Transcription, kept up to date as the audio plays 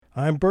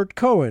I'm Bert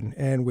Cohen,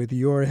 and with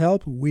your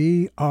help,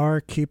 we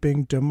are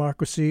keeping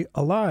democracy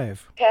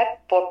alive.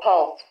 Check for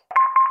pulse.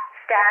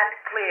 Stand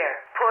clear.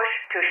 Push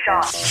to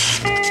shot.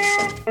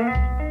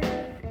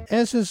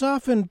 As has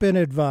often been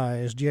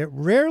advised, yet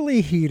rarely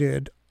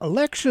heeded,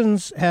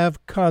 elections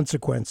have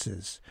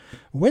consequences.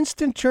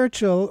 Winston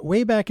Churchill,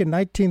 way back in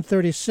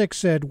 1936,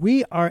 said,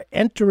 "We are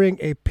entering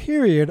a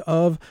period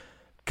of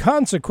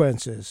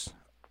consequences."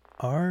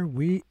 Are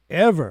we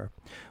ever?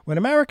 When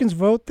Americans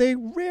vote, they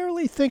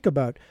rarely think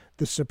about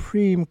the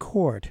Supreme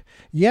Court.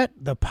 Yet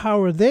the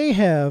power they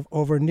have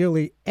over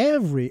nearly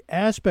every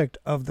aspect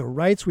of the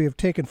rights we have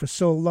taken for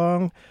so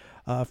long,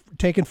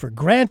 taken for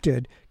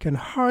granted, can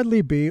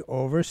hardly be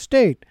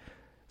overstated.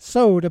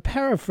 So, to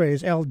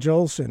paraphrase Al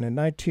Jolson in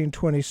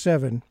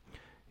 1927,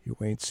 you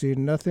ain't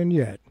seen nothing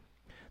yet.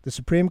 The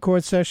Supreme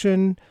Court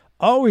session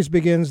always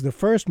begins the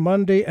first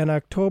Monday in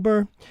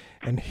October,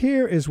 and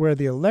here is where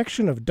the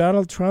election of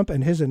Donald Trump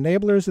and his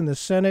enablers in the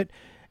Senate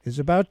is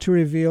about to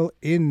reveal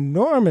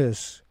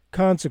enormous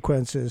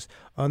consequences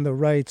on the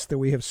rights that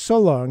we have so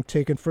long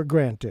taken for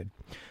granted,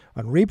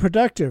 on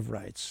reproductive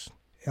rights,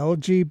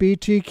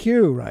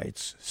 LGBTQ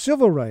rights,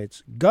 civil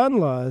rights, gun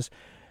laws,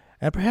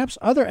 and perhaps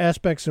other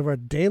aspects of our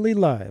daily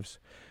lives.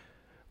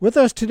 With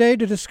us today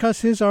to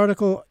discuss his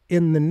article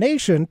in The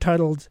Nation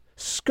titled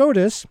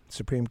SCOTUS,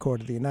 Supreme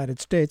Court of the United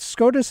States,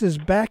 SCOTUS is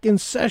back in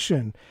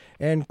session,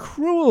 and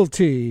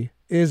cruelty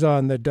is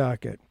on the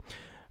docket.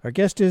 Our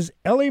guest is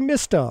Elie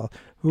Mystal,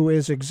 who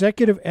is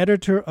executive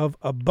editor of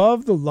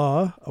Above the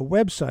Law, a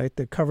website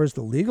that covers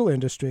the legal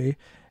industry,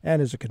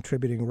 and is a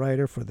contributing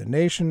writer for The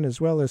Nation,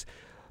 as well as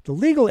the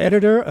legal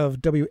editor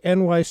of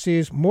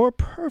WNYC's More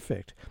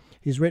Perfect.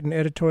 He's written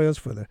editorials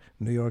for the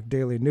New York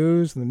Daily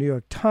News and the New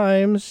York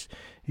Times.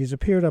 He's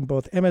appeared on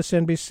both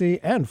MSNBC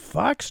and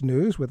Fox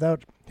News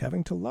without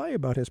having to lie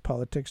about his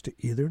politics to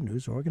either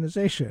news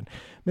organization.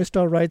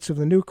 Mystal writes of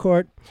the new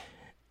court,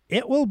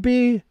 "It will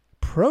be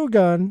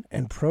pro-gun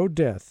and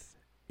pro-death.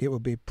 It will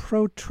be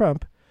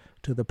pro-Trump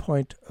to the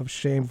point of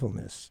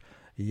shamefulness."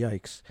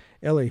 Yikes.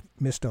 Elie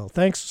Mystal,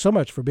 thanks so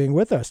much for being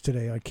with us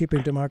today on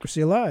Keeping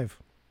Democracy Alive.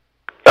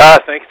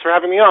 Thanks for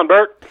having me on,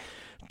 Bert.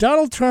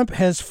 Donald Trump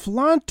has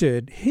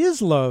flaunted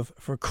his love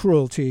for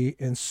cruelty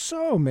in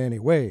so many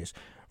ways.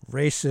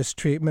 Racist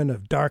treatment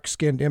of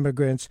dark-skinned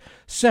immigrants,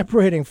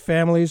 separating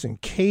families and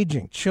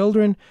caging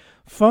children,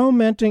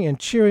 fomenting and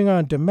cheering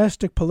on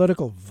domestic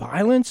political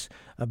violence,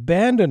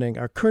 abandoning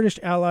our Kurdish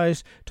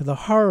allies to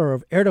the horror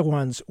of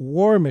Erdogan's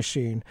war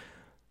machine.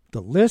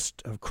 The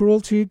list of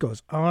cruelty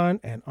goes on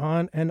and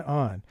on and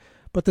on.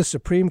 But the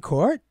Supreme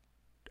Court?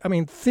 I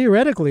mean,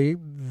 theoretically,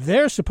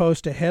 they're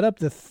supposed to head up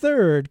the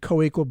third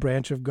co-equal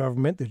branch of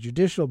government, the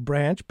judicial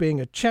branch being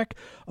a check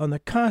on the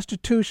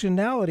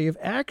constitutionality of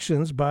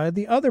actions by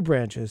the other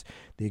branches,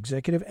 the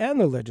executive and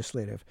the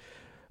legislative.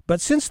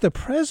 But since the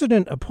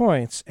president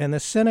appoints and the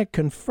Senate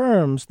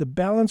confirms, the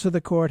balance of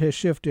the court has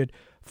shifted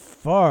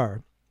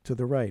far to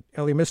the right.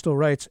 Elie Mystal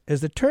writes,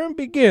 as the term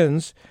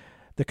begins,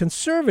 the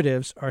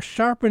conservatives are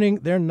sharpening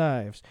their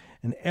knives,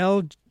 and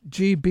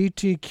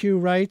LGBTQ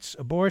rights,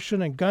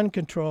 abortion, and gun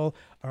control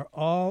are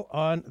all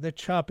on the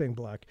chopping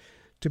block.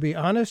 To be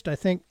honest, I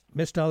think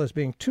Mystal is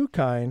being too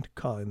kind,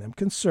 calling them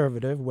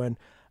conservative, when,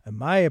 in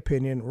my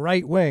opinion,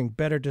 right-wing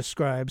better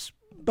describes,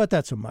 but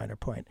that's a minor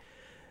point.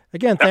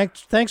 Again,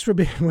 thanks for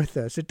being with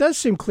us. It does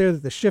seem clear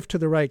that the shift to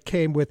the right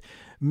came with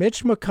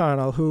Mitch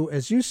McConnell, who,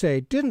 as you say,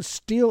 didn't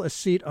steal a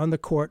seat on the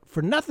court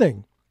for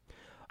nothing,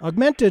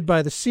 augmented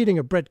by the seating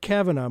of Brett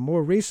Kavanaugh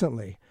more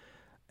recently.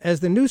 As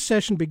the new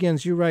session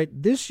begins, you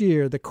write, this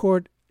year the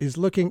court is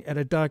looking at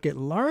a docket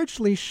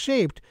largely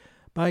shaped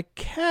by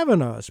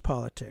Kavanaugh's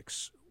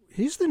politics.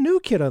 He's the new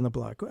kid on the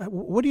block.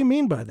 What do you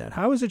mean by that?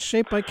 How is it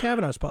shaped by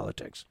Kavanaugh's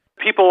politics?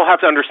 People have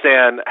to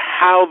understand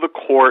how the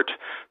court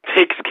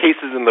takes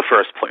cases in the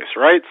first place,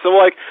 right? So,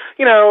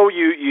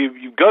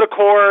 you go to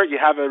court, you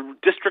have a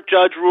district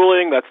judge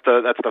ruling, that's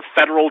the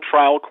federal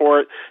trial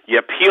court, you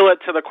appeal it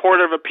to the Court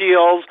of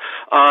Appeals,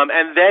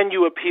 and then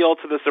you appeal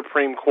to the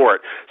Supreme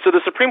Court. So the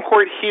Supreme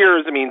Court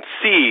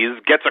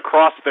gets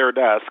across their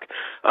desk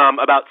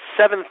about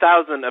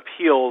 7,000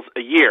 appeals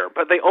a year,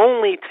 but they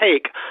only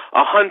take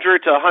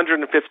 100 to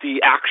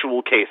 150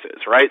 actual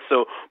cases, right?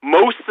 So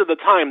most of the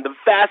time, the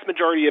vast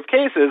majority of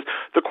cases,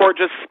 the court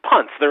just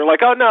punts. They're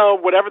like, oh no,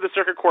 whatever the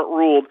circuit court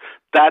ruled,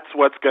 that's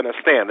what's going to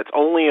stand. It's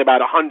only about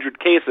 100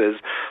 cases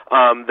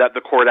that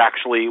the court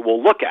actually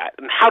will look at.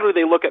 And how do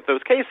they look at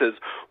those cases?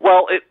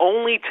 Well, it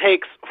only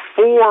takes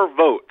 4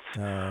 votes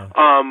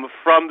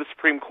from the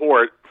Supreme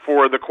Court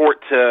for the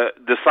court to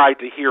decide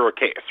to hear a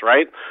case,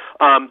 right?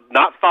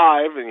 Not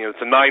 5, and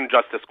it's a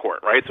 9-justice court,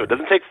 right? So it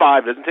doesn't take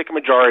 5, it doesn't take a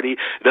majority,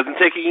 it doesn't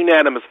take a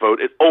unanimous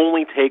vote, it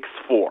only takes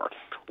 4.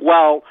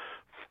 Well,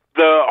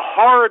 the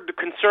hard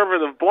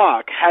conservative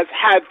bloc has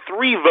had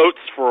 3 votes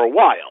for a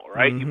while,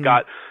 right? Mm-hmm. You've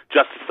got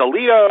Justice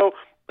Alito,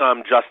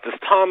 Justice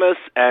Thomas,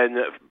 and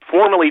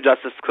formerly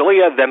Justice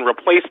Scalia, then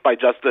replaced by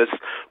Justice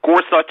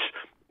Gorsuch.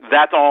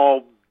 That's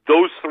all.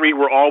 Those 3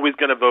 were always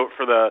going to vote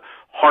for the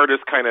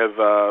hardest kind of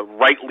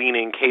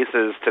right-leaning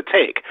cases to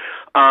take.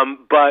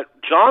 But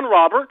John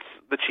Roberts,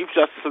 the Chief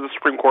Justice of the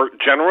Supreme Court,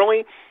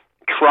 generally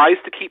tries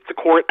to keep the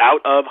court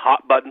out of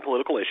hot-button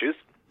political issues.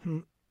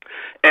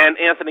 And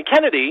Anthony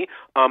Kennedy,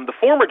 the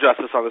former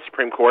justice on the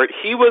Supreme Court,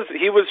 he was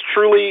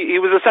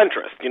a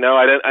centrist. You know,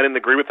 I didn't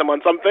agree with him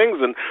on some things,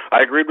 and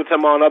I agreed with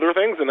him on other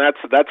things, and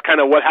that's kind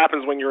of what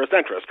happens when you're a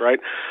centrist, right?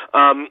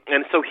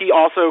 And so he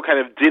also kind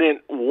of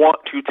didn't want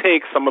to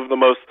take some of the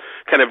most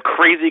kind of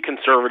crazy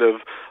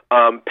conservative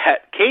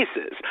pet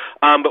cases.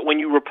 But when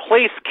you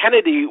replace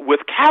Kennedy with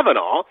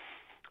Kavanaugh,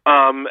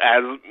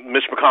 as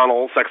Mitch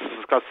McConnell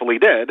successfully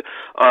did,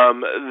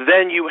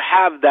 then you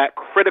have that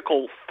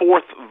critical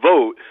fourth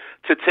vote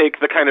to take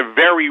the kind of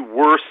very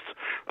worst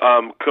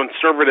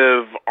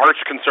conservative,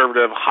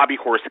 arch-conservative hobby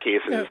horse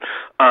cases.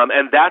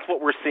 And that's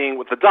what we're seeing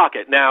with the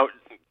docket. Now,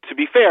 to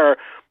be fair,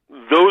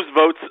 those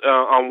votes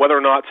on whether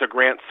or not to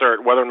grant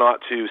cert, whether or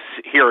not to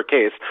hear a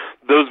case,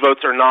 those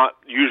votes are not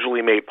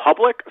usually made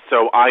public,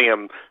 so I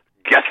am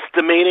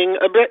guesstimating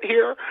a bit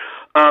here.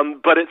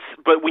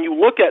 But when you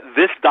look at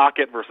this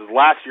docket versus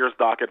last year's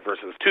docket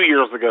versus 2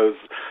 years ago's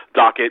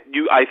docket,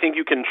 I think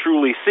you can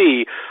truly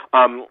see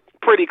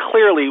pretty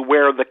clearly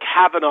where the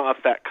Kavanaugh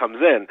effect comes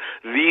in.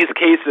 These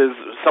cases,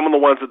 some of the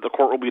ones that the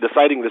court will be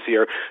deciding this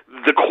year,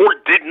 the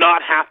court did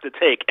not have to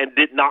take and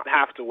did not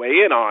have to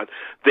weigh in on.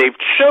 They've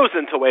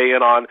chosen to weigh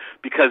in on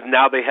because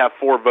now they have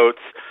 4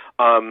 votes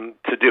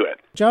to do it.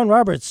 John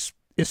Roberts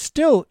is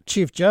still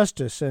Chief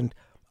Justice, and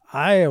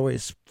I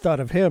always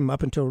thought of him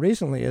up until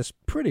recently as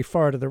pretty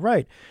far to the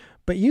right.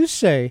 But you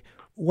say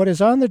what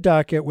is on the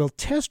docket will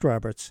test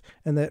Roberts,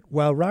 and that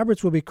while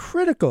Roberts will be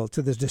critical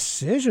to the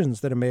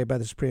decisions that are made by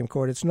the Supreme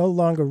Court, it's no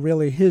longer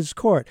really his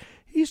court.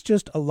 He's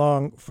just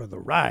along for the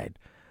ride.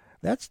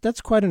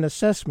 That's quite an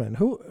assessment.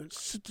 Who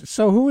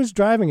is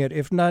driving it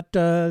if not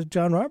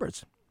John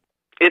Roberts?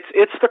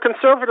 It's the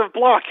conservative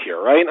bloc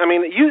here, right? I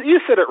mean, you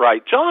said it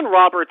right. John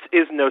Roberts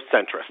is no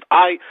centrist.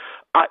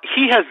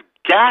 He has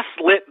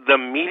gaslit the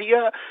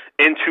media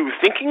into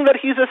thinking that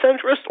he's a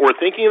centrist or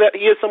thinking that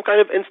he is some kind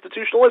of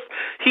institutionalist.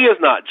 He is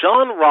not.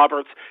 John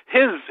Roberts,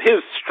 his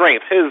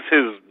strength, his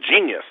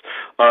genius,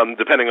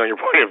 depending on your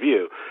point of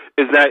view,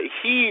 is that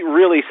he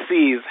really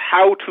sees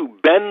how to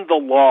bend the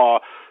law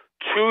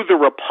to the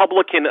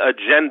Republican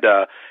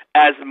agenda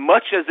as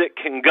much as it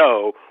can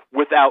go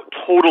without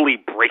totally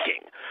breaking.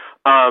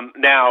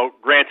 Now,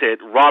 granted,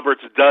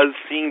 Roberts does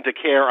seem to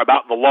care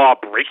about the law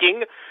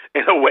breaking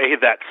in a way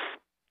that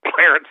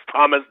Clarence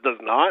Thomas does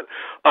not.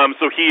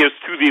 So he is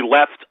to the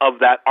left of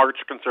that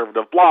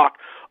arch-conservative bloc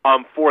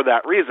for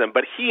that reason.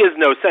 But he is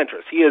no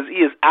centrist. He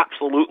is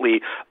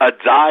absolutely a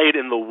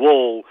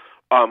dyed-in-the-wool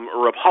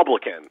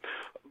Republican.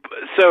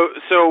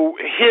 So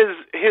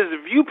his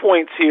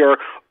viewpoints here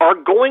are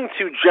going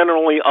to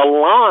generally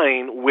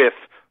align with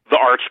the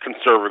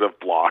arch-conservative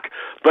bloc,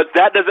 but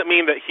that doesn't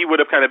mean that he would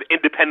have kind of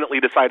independently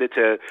decided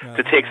to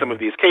take some of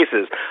these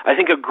cases. I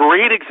think a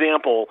great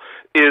example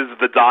is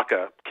the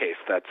DACA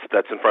case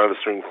that's in front of the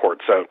Supreme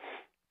Court. So,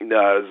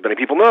 as many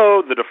people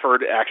know, the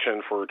Deferred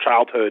Action for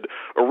Childhood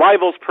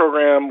Arrivals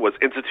program was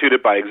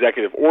instituted by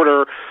executive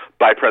order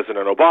by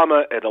President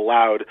Obama. It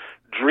allowed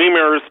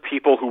dreamers,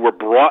 people who were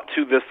brought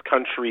to this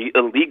country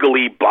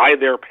illegally by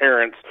their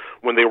parents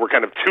when they were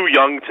kind of too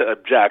young to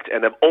object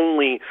and have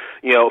only,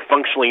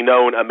 functionally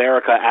known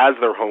America as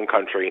their home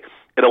country.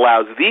 It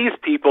allows these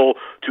people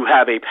to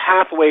have a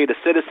pathway to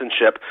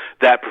citizenship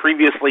that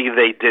previously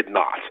they did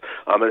not.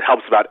 It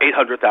helps about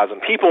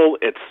 800,000 people.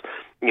 It's,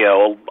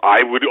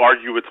 I would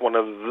argue it's one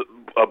of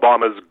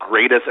Obama's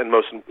greatest and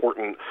most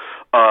important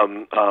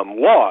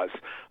laws.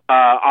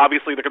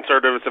 Obviously, the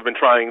conservatives have been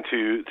trying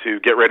to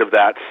get rid of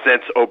that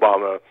since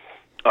Obama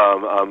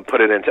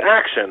put it into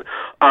action.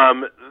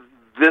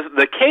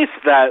 The case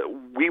that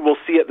we will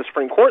see at the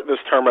Supreme Court this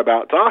term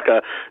about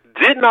DACA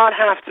did not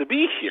have to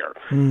be here.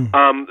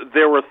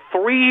 There were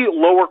 3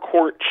 lower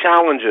court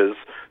challenges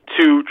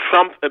to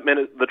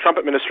the Trump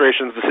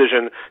administration's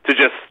decision to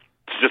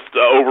just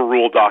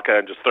overrule DACA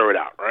and just throw it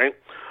out, right?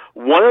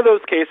 One of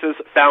those cases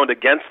found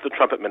against the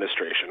Trump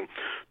administration.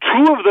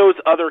 2 of those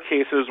other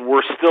cases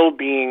were still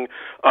being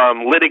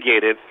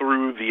litigated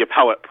through the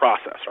appellate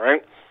process,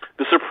 right?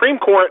 The Supreme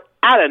Court,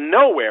 out of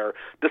nowhere,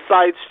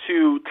 decides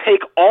to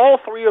take all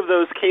 3 of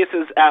those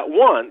cases at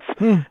once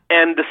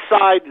and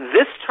decide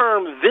this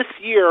term, this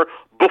year,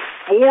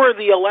 before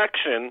the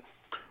election,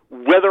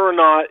 whether or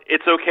not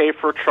it's okay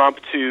for Trump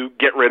to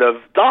get rid of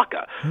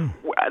DACA,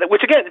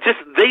 which, again,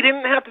 they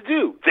didn't have to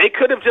do. They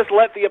could have just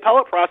let the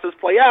appellate process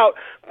play out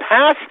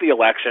past the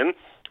election,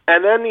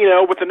 and then,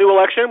 with the new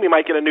election, we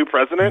might get a new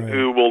president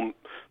who will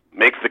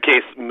make the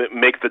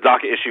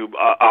DACA issue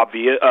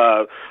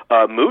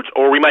moot,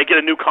 or we might get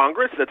a new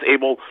Congress that's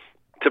able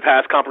to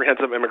pass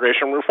comprehensive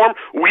immigration reform.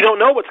 We don't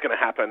know what's going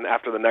to happen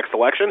after the next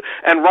election,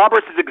 and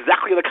Roberts is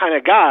exactly the kind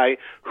of guy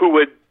who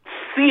would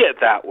see it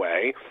that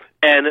way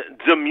and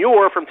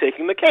demur from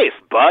taking the case.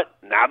 But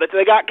now that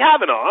they got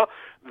Kavanaugh,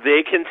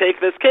 they can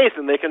take this case,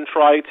 and they can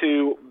try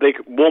to, they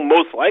will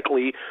most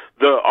likely,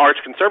 the arch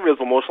conservatives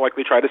will most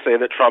likely try to say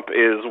that Trump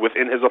is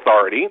within his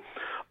authority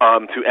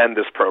to end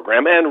this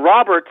program. And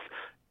Roberts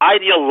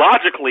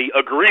ideologically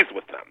agrees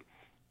with them.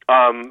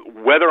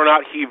 Whether or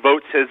not he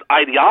votes his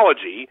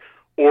ideology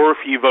or if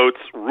he votes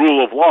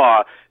rule of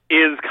law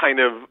is kind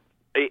of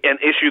an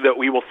issue that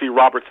we will see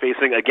Roberts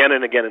facing again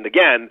and again and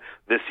again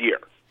this year.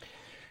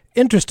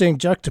 Interesting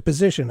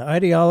juxtaposition,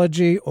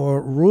 ideology or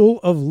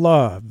rule of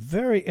law.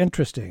 Very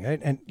interesting.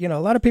 And, you know,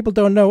 a lot of people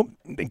don't know,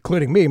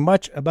 including me,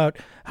 much about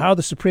how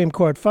the Supreme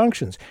Court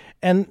functions.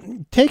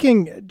 And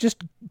keeping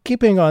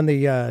on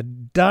the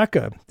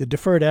DACA, the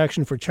Deferred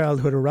Action for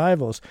Childhood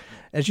Arrivals,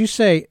 as you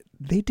say,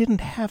 they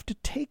didn't have to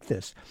take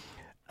this.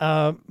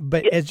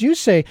 But as you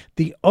say,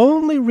 the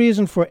only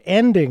reason for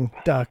ending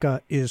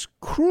DACA is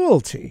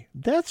cruelty.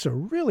 That's a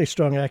really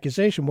strong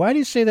accusation. Why do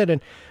you say that?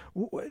 And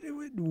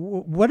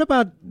what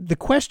about the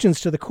questions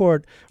to the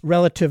court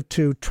relative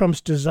to Trump's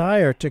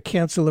desire to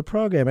cancel the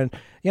program? And,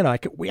 you know,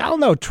 we all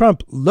know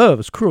Trump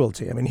loves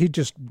cruelty. I mean, he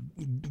just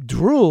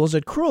drools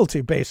at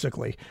cruelty,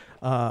 basically.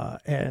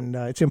 And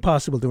it's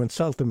impossible to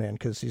insult the man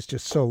because he's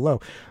just so low.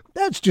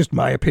 That's just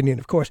my opinion,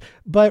 of course.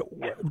 But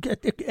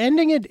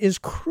ending it is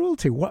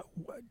cruelty. What?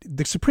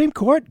 The Supreme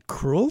Court?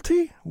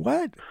 Cruelty?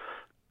 What?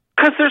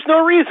 Because there's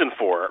no reason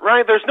for it,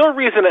 right? There's no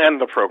reason to end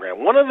the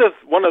program. One of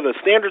the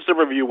standards of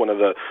review, one of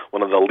the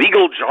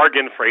legal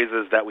jargon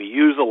phrases that we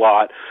use a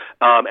lot,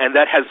 and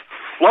that has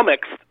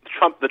flummoxed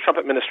the Trump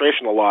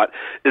administration a lot,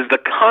 is the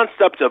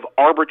concept of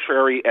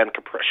arbitrary and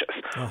capricious.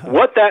 Uh-huh.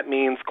 What that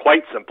means,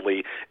 quite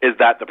simply, is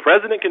that the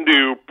president can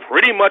do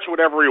pretty much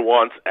whatever he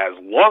wants as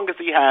long as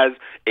he has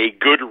a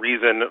good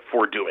reason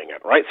for doing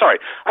it, right? Sorry,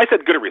 I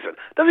said good reason.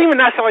 Doesn't even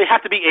necessarily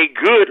have to be a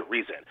good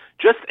reason.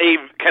 Just a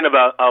kind of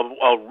a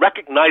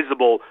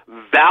recognizable,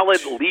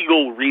 valid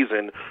legal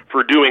reason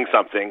for doing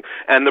something,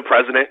 and the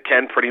president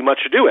can pretty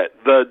much do it.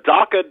 The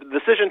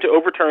decision to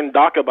overturn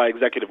DACA by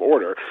executive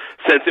order,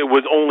 since it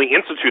was only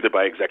instituted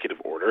by executive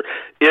order,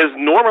 is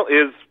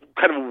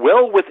kind of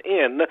well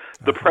within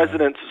the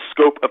president's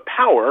scope of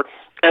power,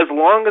 as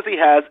long as he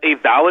has a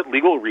valid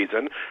legal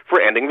reason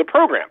for ending the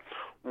program.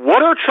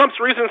 What are Trump's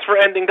reasons for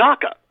ending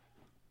DACA?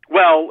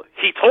 Well,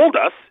 he told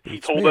us,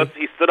 he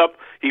stood up,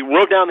 he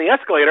rode down the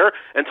escalator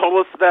and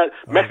told us that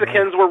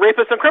Mexicans were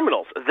rapists and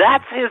criminals.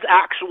 That's his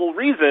actual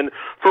reason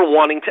for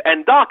wanting to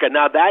end DACA.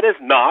 Now, that is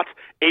not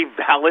a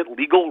valid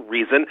legal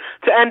reason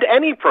to end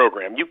any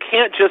program. You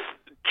can't just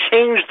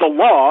change the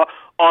law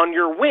on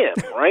your whim,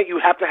 right? You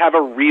have to have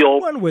a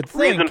real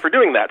reason for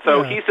doing that.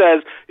 So he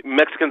says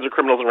Mexicans are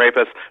criminals and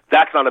rapists.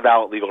 That's not a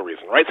valid legal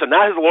reason, right? So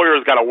now his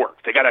lawyers got to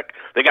work. They got to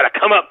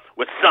come up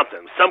with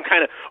something, some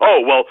kind of.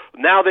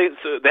 Now they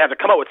have to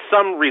come up with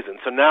some reason.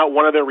 So now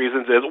one of their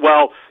reasons is,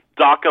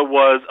 DACA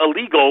was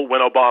illegal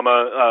when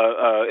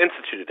Obama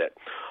instituted it.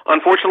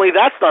 Unfortunately,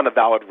 that's not a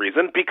valid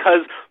reason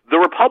because the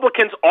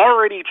Republicans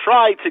already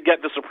tried to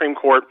get the Supreme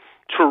Court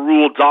to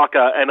rule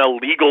DACA an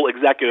illegal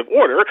executive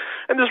order,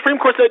 and the Supreme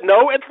Court said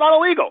no, it's not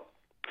illegal.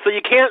 So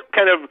you don't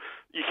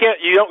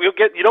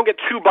get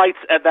two bites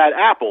at that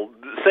apple.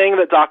 Saying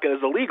that DACA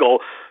is illegal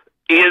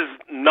is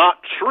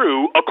not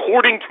true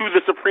according to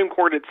the Supreme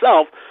Court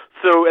itself.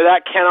 So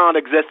that cannot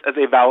exist as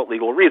a valid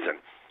legal reason.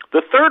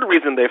 The third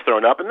reason they've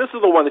thrown up, and this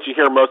is the one that you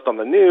hear most on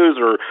the news,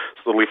 or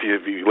if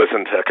you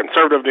listen to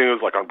conservative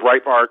news like on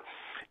Breitbart,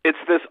 it's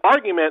this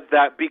argument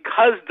that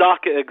because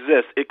DACA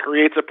exists, it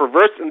creates a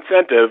perverse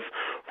incentive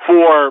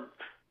for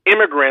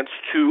immigrants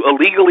to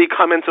illegally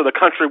come into the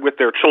country with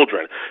their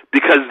children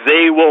because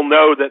they will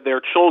know that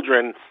their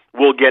children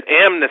will get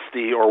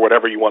amnesty, or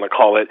whatever you want to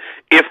call it,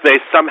 if they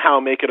somehow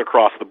make it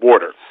across the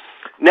border.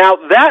 Now,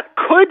 that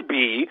could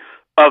be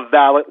a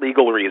valid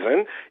legal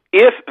reason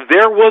if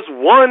there was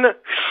one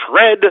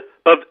shred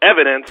of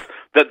evidence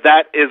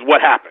that is what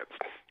happens.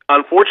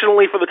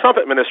 Unfortunately for the Trump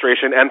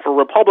administration and for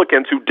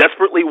Republicans who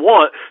desperately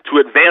want to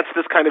advance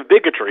this kind of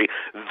bigotry,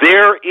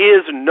 there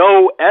is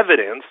no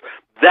evidence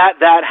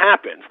that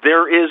happens.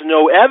 There is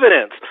no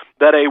evidence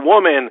that a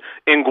woman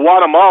in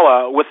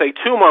Guatemala with a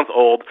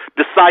 2-month-old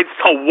decides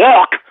to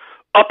walk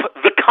up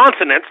the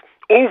continent,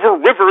 over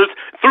rivers,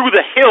 through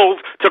the hills,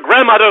 to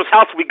Grandmother's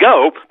house we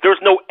go. There's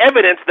no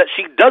evidence that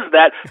she does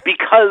that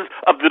because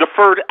of the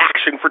Deferred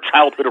Action for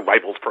Childhood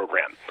Arrivals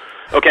program.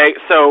 Okay,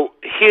 so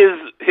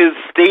his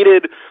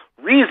stated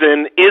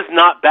reason is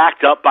not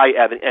backed up by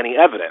any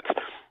evidence.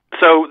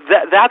 So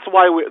that's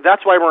why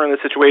we're in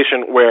a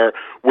situation where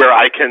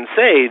I can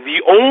say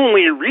the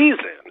only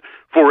reason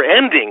for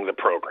ending the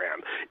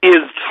program is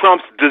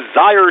Trump's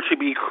desire to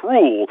be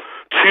cruel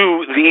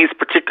to these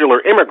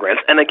particular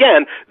immigrants. And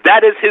again,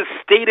 that is his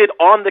stated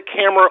on the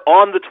camera,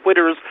 on the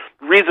Twitter's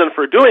reason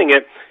for doing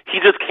it.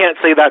 He just can't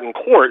say that in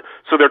court,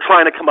 so they're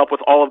trying to come up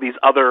with all of these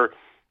other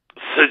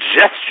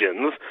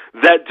suggestions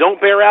that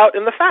don't bear out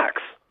in the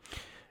facts.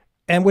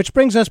 And which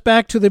brings us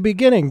back to the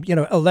beginning. You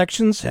know,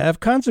 elections have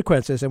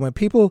consequences. And when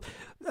people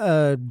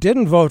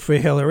didn't vote for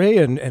Hillary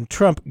and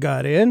Trump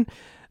got in,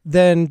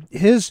 then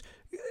his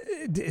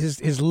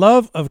his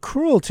love of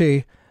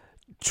cruelty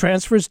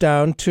transfers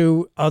down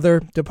to other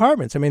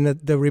departments. I mean,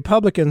 the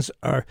Republicans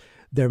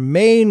their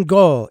main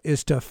goal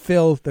is to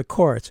fill the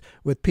courts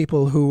with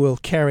people who will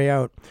carry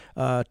out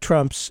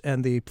Trump's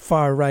and the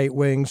far right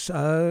wing's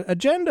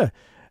agenda.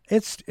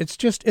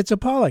 It's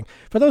appalling.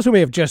 For those who may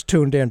have just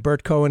tuned in,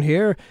 Bert Cohen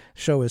here.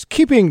 The show is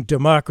Keeping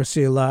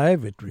Democracy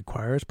Alive. It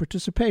requires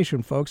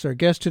participation, folks. Our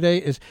guest today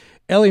is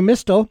Elie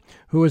Mystal,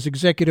 who is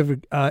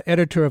executive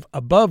editor of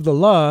Above the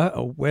Law,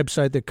 a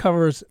website that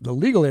covers the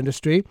legal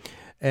industry.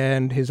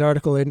 And his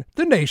article in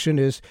The Nation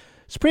is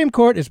Supreme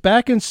Court is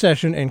back in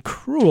session and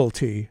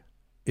cruelty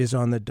is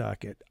on the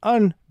docket.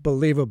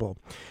 Unbelievable.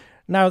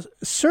 Now,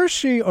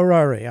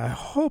 certiorari, I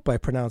hope I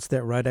pronounced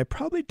that right. I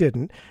probably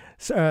didn't.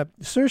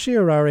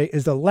 Certiorari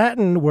is the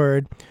Latin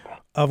word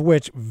of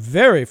which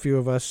very few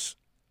of us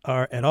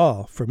are at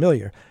all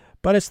familiar,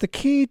 but it's the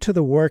key to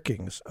the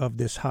workings of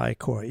this high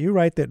court. You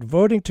write that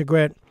voting to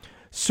grant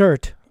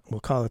cert, we'll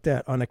call it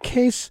that, on a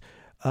case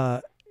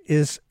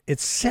is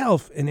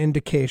itself an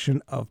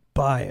indication of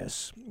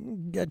bias.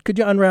 Could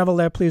you unravel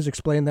that, please?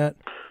 Explain that.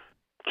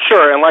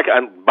 Sure, and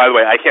by the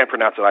way, I can't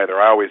pronounce it either.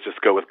 I always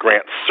just go with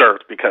grant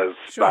cert because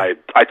sure.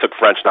 I took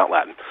French, not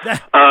Latin.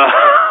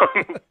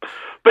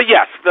 But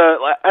yes,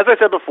 as I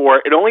said before,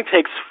 it only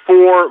takes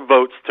 4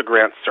 votes to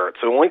grant cert.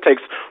 So it only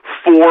takes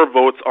 4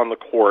 votes on the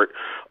court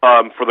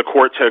for the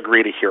court to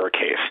agree to hear a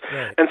case.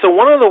 Right. And so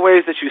one of the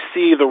ways that you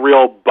see the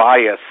real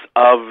bias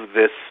of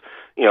this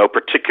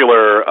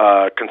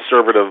particular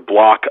conservative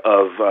block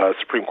of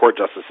Supreme Court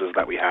justices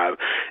that we have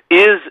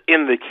is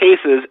in the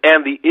cases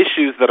and the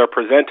issues that are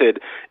presented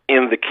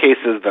in the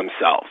cases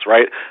themselves,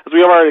 right? As we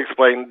have already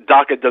explained,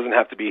 Docket doesn't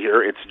have to be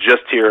here. It's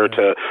just here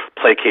to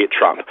placate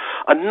Trump.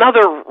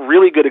 Another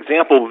really good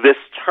example this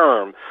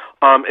term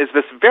is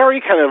this very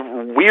kind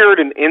of weird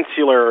and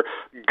insular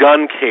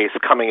gun case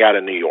coming out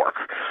of New York.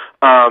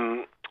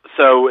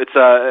 So it's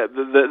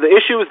the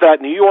issue is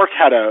that New York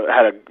had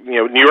a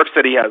New York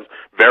City has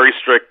very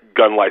strict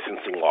gun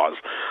licensing laws,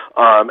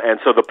 and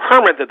so the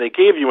permit that they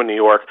gave you in New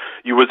York,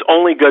 you was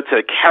only good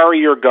to carry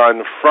your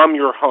gun from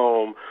your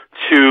home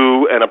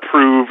to an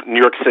approved New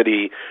York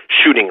City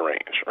shooting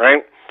range,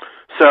 right?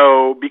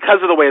 So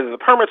because of the way that the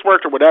permits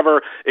worked or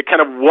whatever, it kind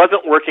of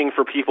wasn't working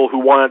for people who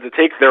wanted to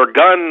take their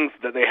guns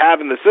that they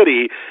have in the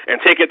city and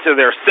take it to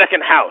their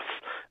second house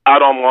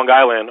out on Long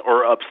Island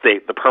or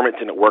upstate. The permit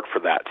didn't work for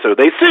that, so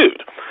they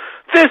sued.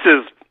 This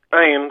is,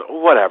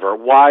 whatever.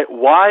 Why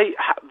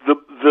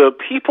the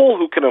people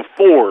who can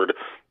afford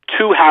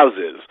 2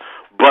 houses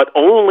but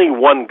only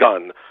 1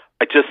 gun,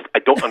 I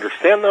don't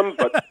understand them,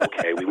 but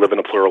okay, we live in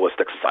a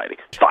pluralistic society.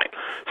 Fine.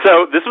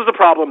 So this was a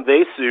problem.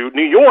 They sued.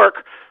 New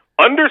York,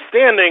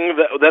 understanding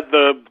that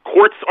the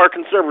courts are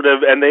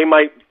conservative and they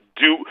might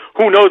do,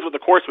 who knows what the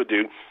courts would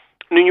do,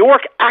 New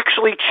York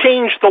actually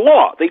changed the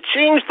law. They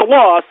changed the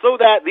law so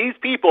that these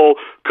people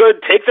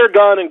could take their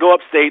gun and go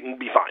upstate and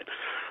be fine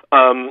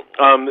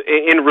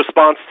in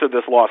response to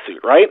this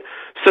lawsuit, right?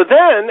 So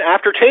then,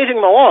 after changing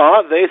the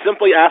law, they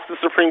simply asked the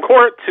Supreme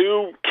Court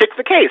to kick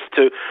the case.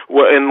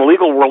 In the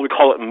legal world, we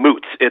call it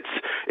moot.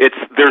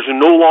 There's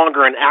no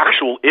longer an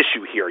actual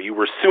issue here. You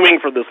were suing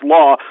for this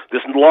law.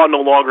 This law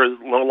no longer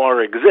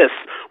exists.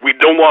 We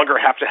no longer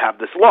have to have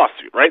this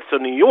lawsuit, right? So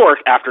New York,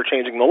 after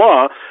changing the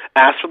law,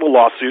 asked for the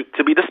lawsuit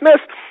to be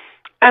dismissed,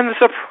 and the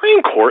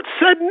Supreme Court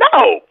said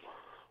no,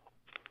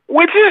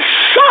 which is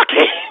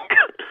shocking.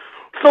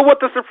 So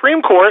what the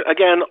Supreme Court,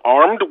 again,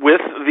 armed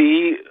with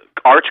the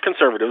arch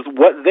conservatives,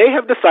 what they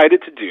have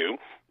decided to do,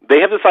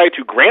 they have decided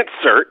to grant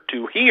cert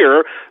to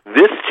hear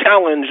this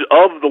challenge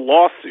of the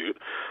lawsuit,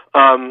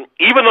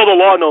 even though the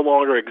law no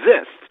longer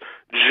exists,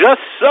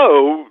 just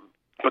so,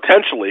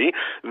 potentially,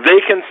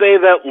 they can say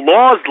that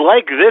laws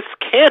like this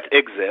can't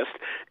exist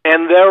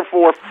and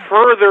therefore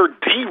further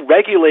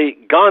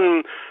deregulate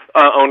gun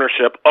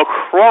ownership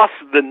across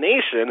the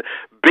nation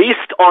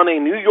based on a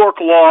New York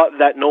law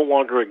that no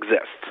longer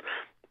exists.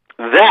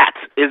 That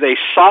is a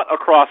shot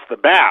across the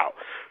bow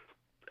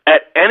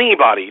at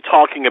anybody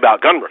talking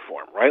about gun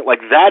reform, right? Like,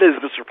 that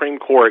is the Supreme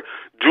Court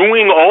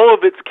doing all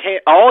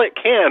it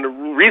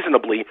can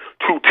reasonably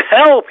to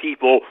tell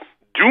people,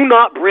 do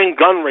not bring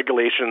gun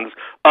regulations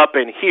up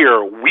in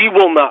here. We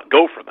will not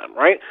go for them,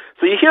 right?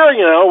 So you hear,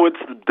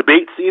 it's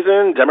debate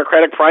season,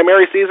 Democratic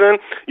primary season.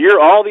 You hear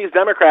all these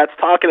Democrats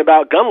talking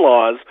about gun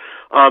laws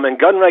and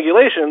gun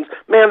regulations.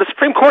 Man, the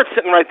Supreme Court's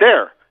sitting right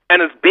there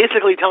and is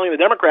basically telling the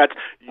Democrats,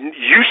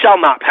 you shall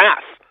not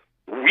pass.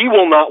 We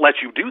will not let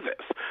you do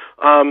this.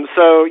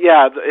 So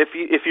yeah,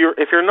 if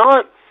you're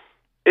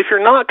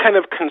not kind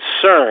of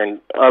concerned,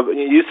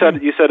 you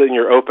said in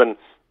your open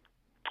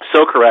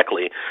so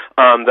correctly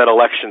that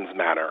elections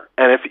matter,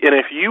 and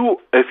if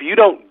you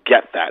don't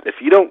get that, if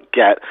you don't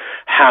get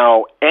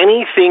how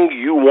anything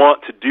you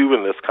want to do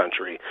in this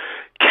country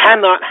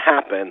cannot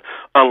happen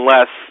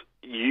unless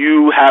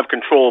you have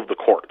control of the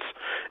courts.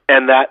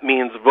 And that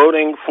means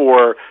voting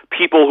for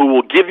people who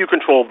will give you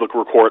control of the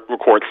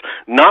courts,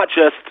 not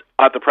just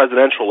at the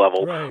presidential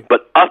level, right,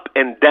 but up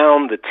and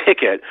down the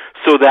ticket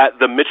so that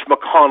the Mitch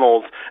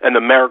McConnells and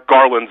the Merrick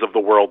Garlands of the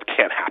world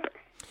can't happen.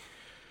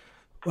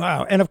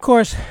 Wow. And of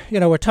course,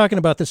 we're talking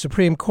about the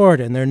Supreme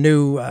Court and their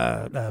new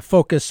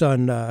focus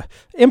on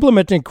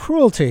implementing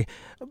cruelty.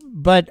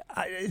 But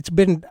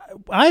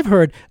I've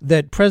heard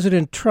that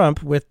President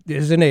Trump, with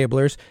his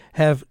enablers,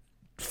 have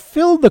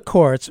filled the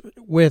courts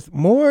with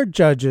more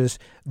judges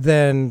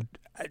than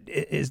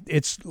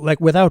it's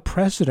like without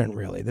precedent,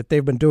 really, that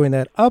they've been doing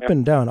that up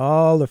and down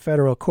all the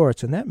federal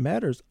courts. And that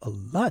matters a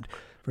lot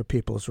for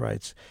people's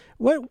rights.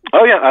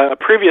 Oh, yeah. A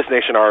previous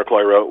Nation article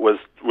I wrote was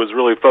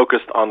really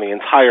focused on the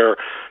entire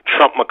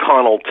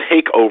Trump-McConnell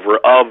takeover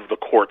of the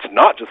courts,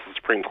 not just the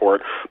Supreme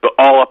Court, but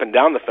all up and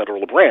down the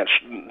federal branch.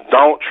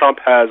 Donald Trump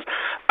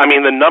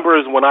the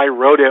numbers when I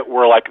wrote it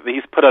were like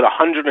he's put at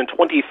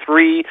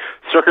 123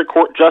 circuit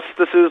court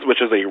justices,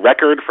 which is a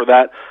record for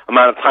that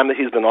amount of time that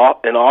he's been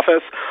in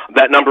office.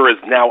 That number is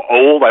now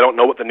old. I don't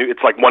know what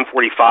it's like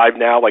 145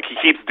 now. Like he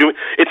keeps doing,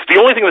 it's the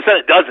only thing the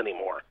Senate does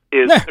anymore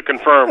is to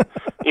confirm,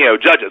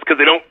 judges, because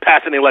they don't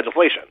pass any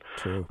legislation.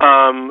 True.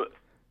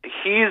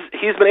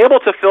 He's been able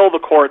to fill the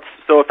courts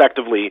so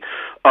effectively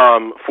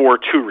for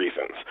two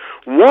reasons.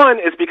 One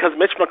is because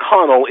Mitch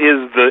McConnell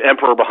is the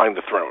emperor behind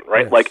the throne,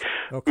 right? Yes. Like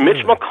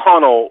Mitch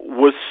McConnell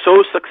was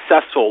so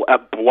successful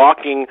at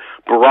blocking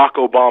Barack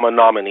Obama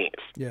nominees.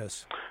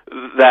 Yes.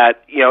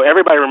 That,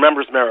 everybody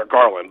remembers Merrick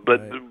Garland,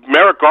 but right.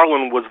 Merrick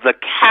Garland was the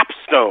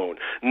capstone,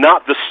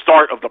 not the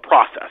start of the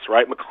process,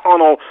 right?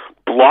 McConnell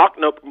blocked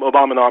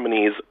Obama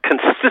nominees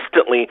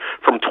consistently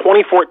from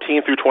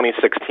 2014 through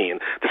 2016,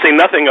 to say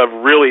nothing of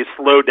really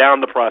slowed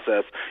down the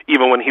process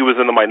even when he was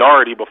in the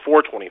minority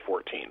before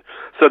 2014.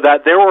 So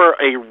that there were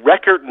a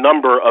record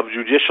number of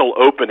judicial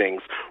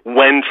openings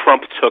when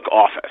Trump took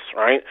office,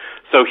 right?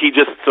 So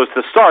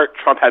to start,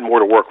 Trump had more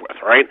to work with,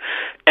 right?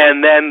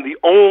 And then the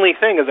only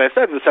thing, as I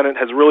said, the Senate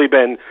has really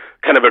been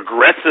kind of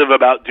aggressive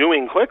about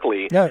doing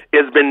quickly has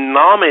been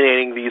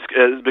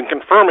has been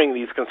confirming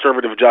these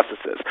conservative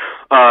justices.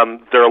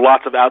 There are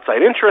lots of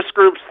outside interest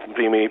groups.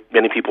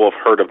 Many people have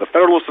heard of the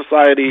Federalist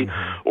Society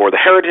or the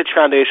Heritage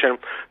Foundation.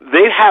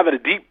 They have a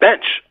deep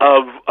bench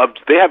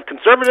they have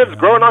conservatives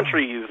growing on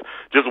trees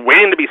just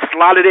waiting to be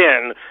slotted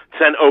in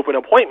to an open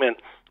appointment.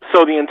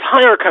 So the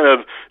entire kind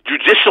of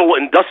judicial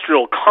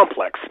industrial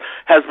complex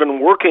has been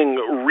working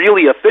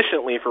really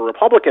efficiently for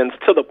Republicans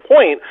to the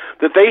point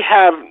that they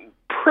have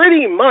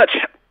pretty much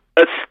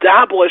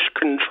established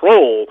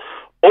control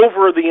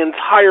over the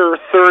entire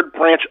third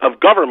branch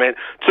of government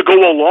to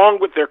go along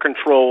with their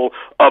control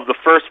of the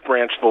first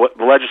branch, the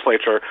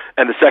legislature,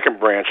 and the second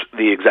branch,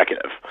 the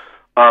executive.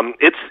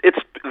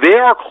 They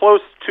are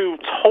close to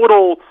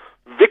total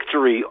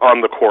victory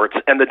on the courts,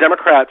 and the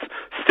Democrats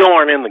still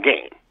aren't in the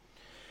game.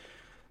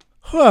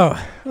 Well,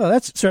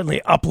 that's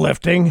certainly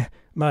uplifting,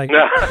 Mike.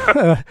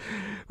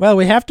 Well,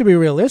 we have to be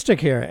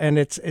realistic here, and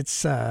it's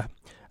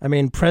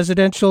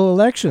presidential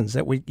elections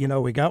that we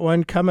got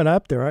one coming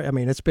up.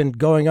 It's been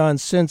going on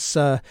since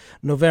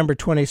November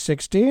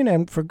 2016,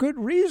 and for good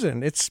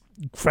reason. It's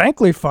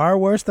frankly far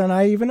worse than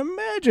I even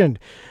imagined,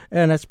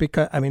 and that's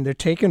because they're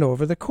taking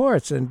over the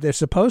courts, and they're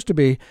supposed to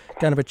be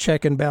kind of a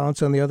check and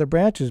balance on the other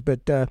branches, but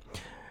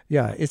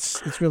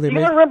it's really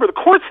amazing. Remember, the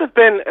courts have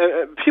been.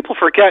 People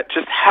forget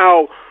just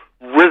how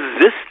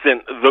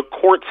resistant the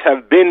courts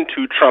have been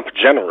to Trump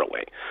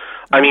generally.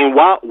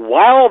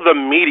 While the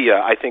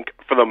media, I think,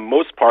 for the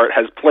most part,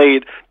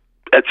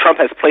 Trump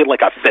has played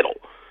like a fiddle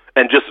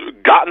and just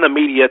gotten the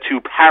media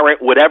to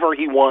parrot whatever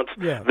he wants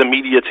the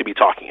media to be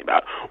talking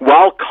about.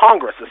 While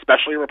Congress,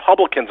 especially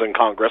Republicans in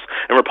Congress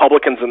and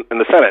Republicans in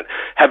the Senate,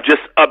 have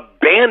just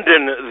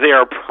abandoned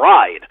their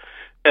pride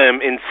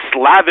in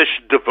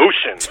slavish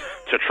devotion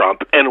to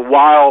Trump, and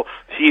while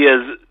he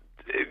has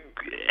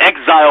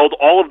exiled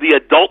all of the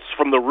adults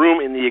from the room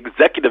in the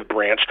executive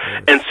branch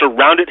and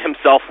surrounded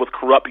himself with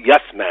corrupt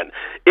yes men,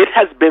 it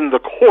has been the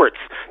courts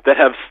that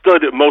have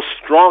stood most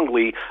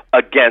strongly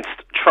against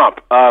Trump.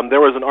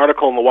 There was an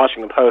article in the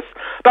Washington Post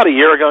about a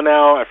year ago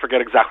now, I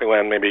forget exactly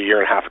when, maybe a year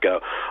and a half ago,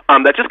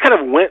 that just kind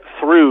of went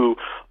through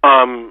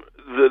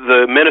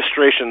the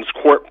administration's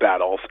court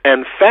battles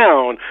and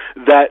found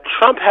that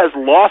Trump has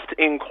lost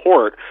in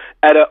court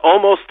at an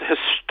almost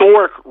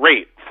historic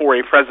rate for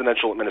a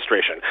presidential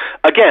administration.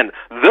 Again,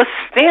 the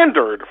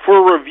standard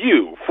for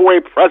review for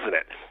a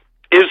president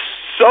is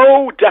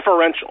so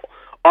deferential.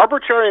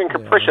 Arbitrary and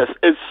capricious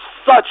is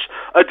such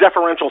a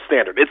deferential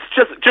standard. It's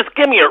just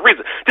give me a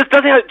reason. Just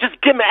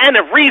give me an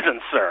reason,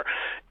 sir.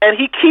 And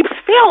he keeps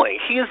failing.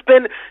 He has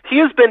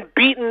been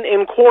beaten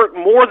in court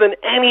more than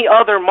any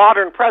other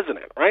modern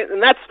president, right?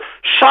 And that's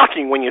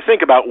shocking when you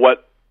think about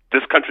what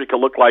this country could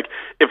look like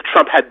if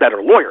Trump had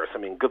better lawyers.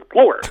 Good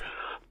Lord.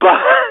 But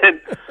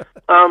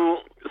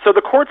so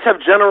the courts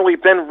have generally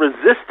been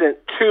resistant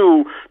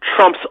to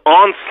Trump's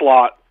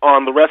onslaught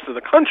on the rest of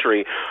the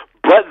country.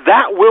 But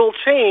that will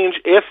change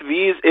if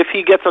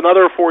he gets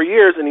another 4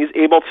 years and he's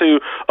able to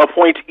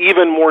appoint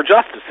even more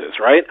justices,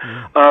 right?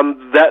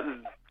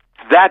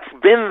 That's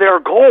been their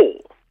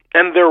goal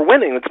And they're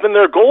winning. It's been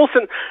their goal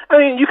since, I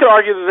mean, you could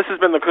argue that this has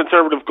been the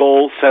conservative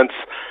goal since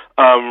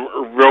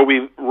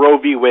Roe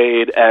v.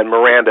 Wade and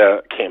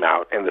Miranda came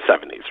out in the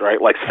 70s,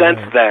 right? Like, since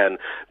then,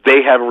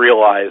 they have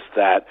realized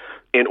that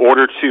in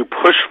order to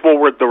push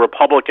forward the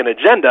Republican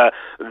agenda,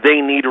 they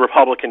need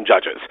Republican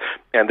judges.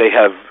 And they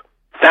have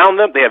found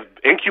them, they have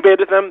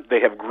incubated them, they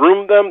have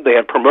groomed them, they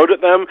have promoted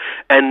them,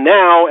 and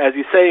now, as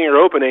you say in your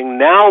opening,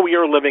 now we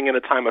are living in a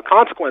time of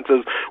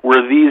consequences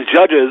where these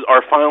judges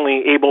are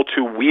finally able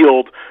to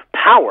wield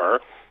power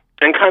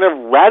and kind of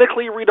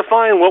radically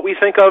redefine what we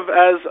think of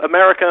as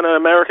America and an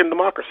American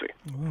democracy.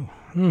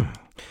 Mm-hmm.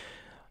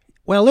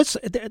 Well,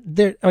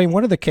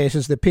 one of the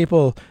cases that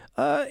people,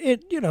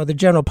 the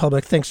general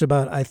public thinks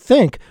about, I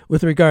think,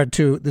 with regard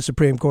to the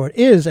Supreme Court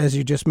is, as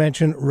you just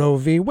mentioned, Roe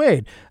v.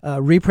 Wade,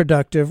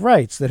 reproductive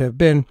rights that have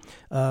been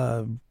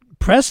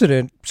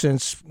precedent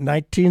since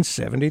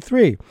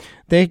 1973.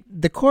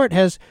 The court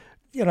has,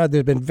 there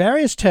have been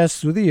various tests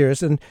through the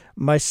years, and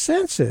my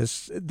sense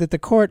is that the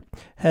court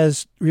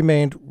has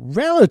remained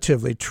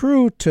relatively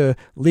true to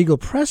legal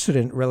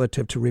precedent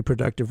relative to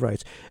reproductive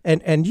rights.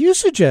 And you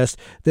suggest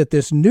that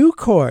this new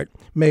court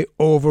may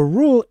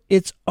overrule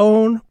its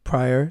own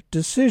prior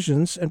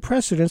decisions and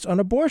precedents on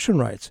abortion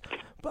rights.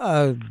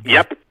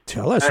 Yep.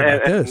 Tell us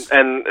about this.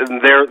 And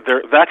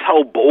that's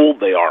how bold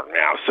they are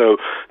now. So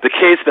the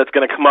case that's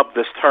going to come up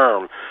this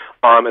term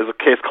is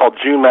a case called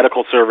June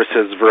Medical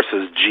Services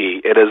versus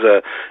G. It is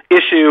a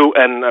issue,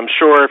 and I'm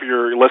sure if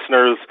your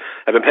listeners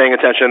have been paying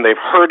attention, they've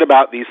heard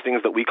about these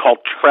things that we call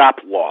TRAP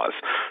laws,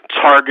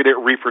 targeted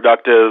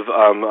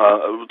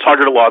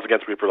laws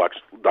against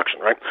reproduction,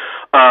 right?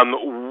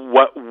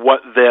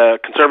 What the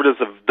conservatives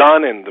have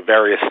done in the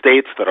various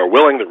states that are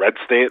willing, the red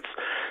states,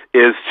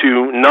 is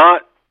to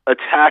not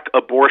attack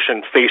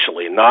abortion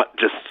facially, not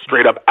just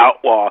straight up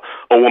outlaw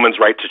a woman's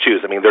right to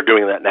choose. I mean, they're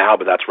doing that now,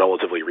 but that's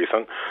relatively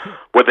recent.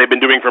 What they've been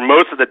doing for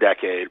most of the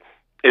decade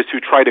is to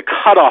try to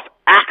cut off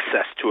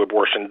access to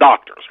abortion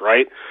doctors,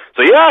 right?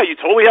 So yeah, you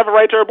totally have a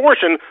right to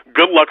abortion.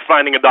 Good luck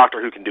finding a doctor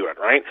who can do it,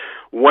 right?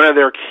 One of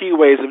their key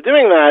ways of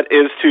doing that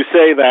is to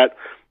say that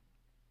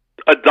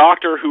a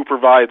doctor who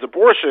provides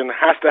abortion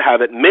has to have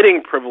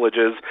admitting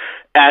privileges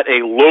at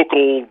a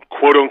local,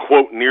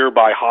 quote-unquote,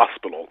 nearby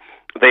hospital.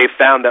 They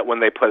found that when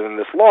they put in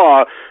this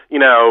law,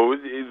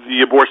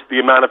 the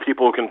amount of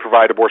people who can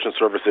provide abortion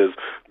services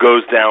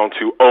goes down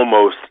to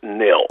almost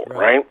nil,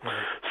 right?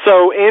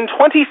 So in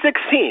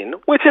 2016,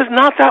 which is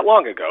not that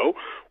long ago,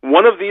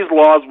 one of these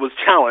laws was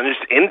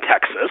challenged in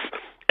Texas,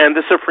 and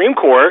the Supreme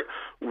Court,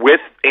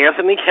 with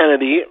Anthony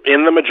Kennedy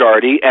in the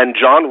majority and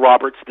John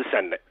Roberts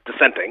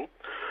dissenting,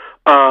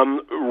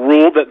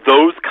 ruled that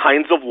those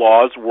kinds of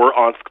laws were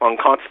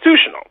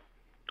unconstitutional.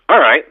 All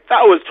right,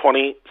 that was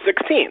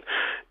 2016.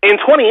 In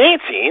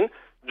 2018,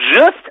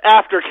 just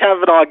after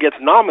Kavanaugh gets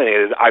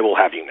nominated, I will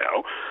have you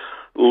know,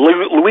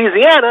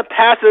 Louisiana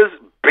passes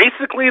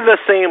basically the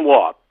same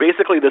law.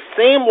 Basically the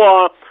same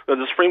law that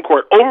the Supreme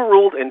Court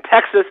overruled in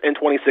Texas in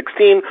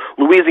 2016,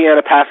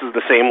 Louisiana passes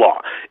the same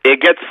law. It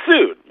gets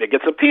sued. It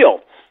gets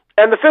appealed.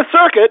 And the Fifth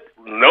Circuit,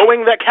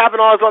 knowing that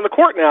Kavanaugh is on the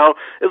court now,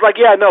 is like,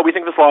 yeah, no, we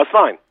think this law is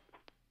fine.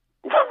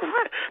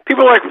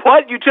 People are like,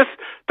 what?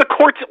 The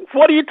court,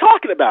 what are you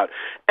talking about?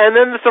 And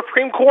then the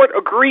Supreme Court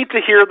agreed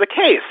to hear the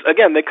case.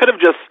 Again, they could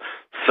have just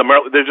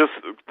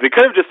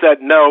said,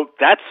 no,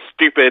 that's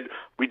stupid.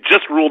 We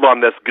just ruled on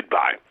this.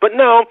 Goodbye. But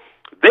no,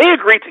 they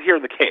agreed to hear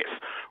the case,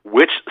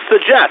 which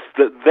suggests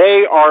that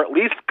they are at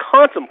least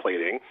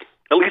contemplating,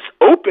 at least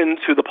open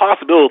to the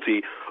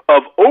possibility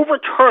of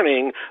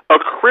overturning a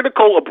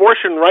critical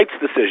abortion rights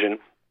decision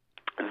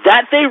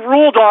that they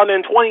ruled on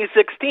in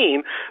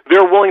 2016.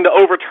 They're willing to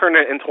overturn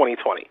it in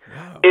 2020.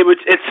 Wow.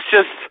 It's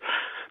just,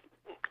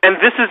 and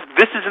this is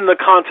in the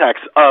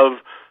context of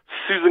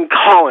Susan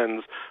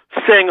Collins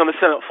saying on the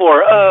Senate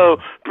floor, "Oh,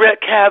 Brett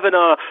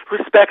Kavanaugh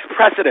respects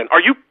precedent." Are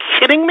you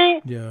kidding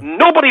me? Yeah.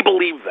 Nobody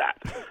believed that,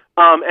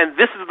 and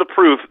this is the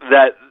proof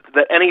that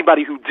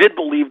anybody who did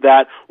believe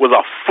that was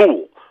a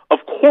fool.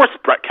 Of course,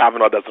 Brett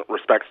Kavanaugh doesn't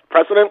respect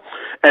precedent,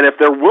 and if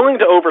they're willing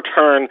to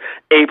overturn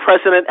a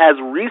precedent as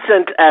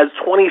recent as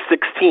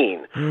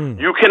 2016,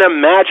 you can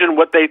imagine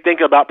what they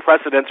think about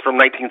precedents from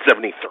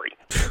 1973.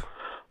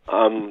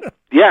 So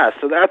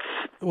that's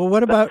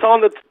what about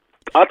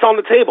that's on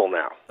the table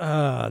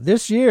now.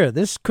 This year,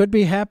 this could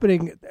be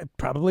happening.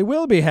 Probably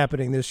will be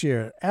happening this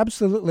year.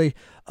 Absolutely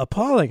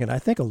appalling, and I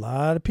think a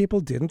lot of people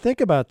didn't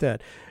think about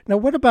that. Now,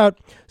 what about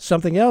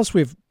something else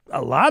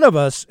a lot of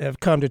us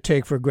have come to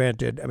take for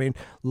granted? I mean,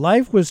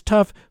 life was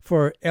tough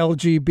for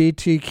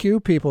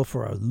LGBTQ people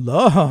for a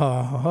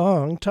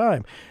long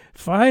time.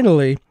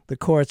 Finally, the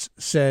courts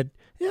said,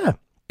 yeah,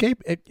 okay,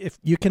 if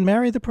you can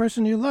marry the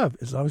person you love,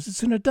 as long as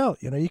it's an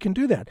adult, you can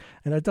do that,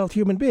 an adult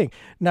human being.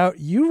 Now,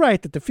 you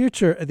write that the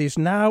future of these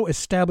now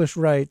established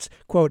rights,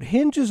 quote,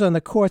 hinges on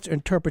the court's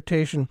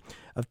interpretation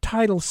of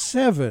Title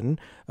VII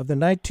of the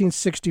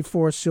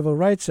 1964 Civil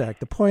Rights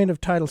Act. The point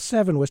of Title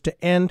VII was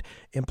to end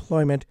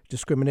employment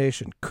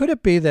discrimination. Could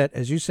it be that,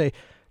 as you say,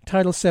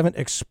 Title VII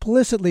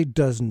explicitly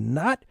does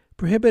not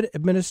prohibit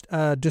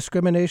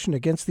discrimination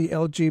against the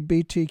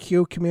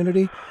LGBTQ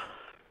community?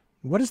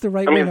 What is the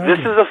right-wing this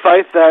argument? is a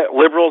fight that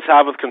liberals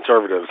have with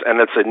conservatives, and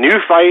it's a new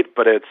fight,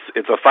 but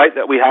it's a fight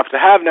that we have to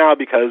have now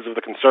because of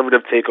the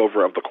conservative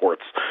takeover of the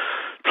courts.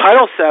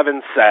 Title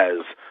VII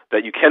says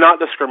that you cannot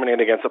discriminate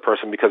against a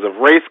person because of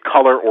race,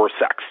 color, or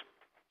sex,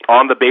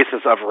 on the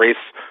basis of race,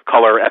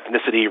 color,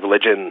 ethnicity,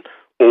 religion,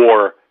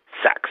 or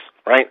sex,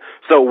 right?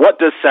 So what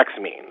does sex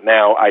mean?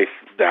 Now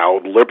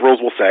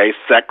liberals will say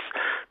sex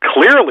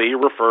clearly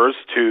refers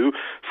to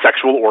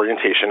sexual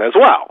orientation as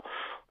well.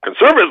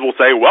 Conservatives will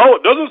say, well,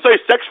 it doesn't say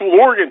sexual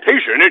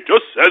orientation, it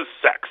just says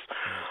sex.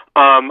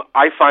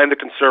 I find the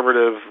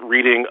conservative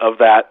reading of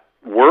that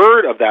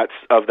word, of that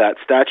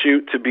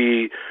statute, to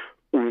be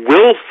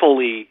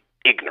willfully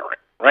ignorant,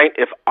 right?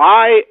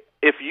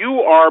 If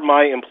you are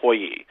my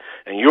employee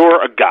and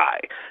you're a guy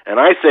and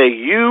I say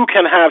you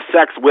can have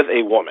sex with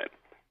a woman,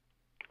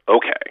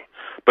 okay.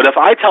 But if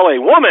I tell a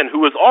woman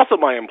who is also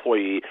my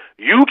employee,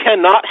 you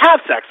cannot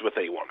have sex with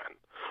a woman,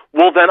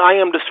 well, then I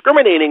am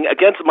discriminating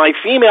against my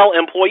female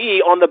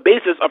employee on the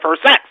basis of her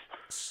sex.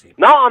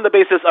 Not on the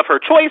basis of her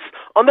choice,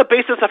 on the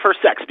basis of her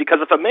sex. Because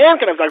if a man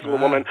can have sex with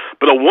a woman,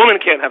 but a woman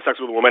can't have sex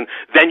with a woman,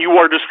 then you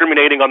are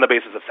discriminating on the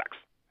basis of sex.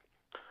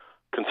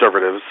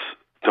 Conservatives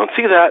don't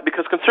see that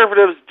because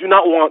conservatives do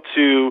not want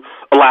to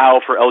allow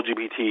for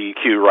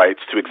LGBTQ rights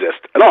to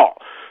exist at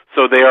all.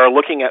 So they are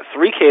looking at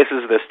 3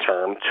 cases this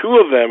term, 2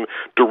 of them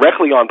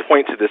directly on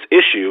point to this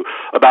issue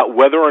about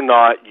whether or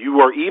not you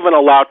are even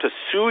allowed to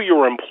sue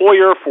your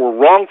employer for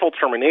wrongful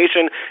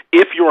termination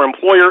if your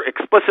employer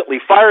explicitly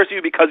fires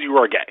you because you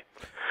are gay.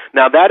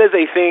 Now, that is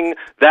a thing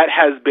that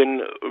has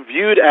been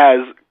viewed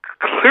as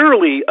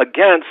clearly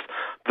against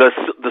the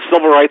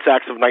Civil Rights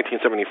Acts of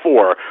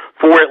 1974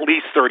 for at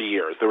least 30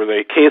 years. There was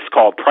a case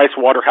called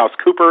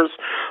PricewaterhouseCoopers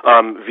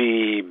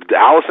v.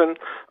 Allison.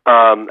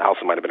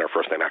 Allison might have been her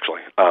first name,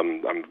 actually.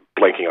 I'm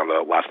blanking on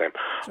the last name.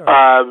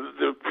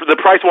 The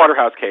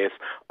Pricewaterhouse case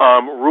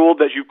ruled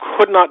that you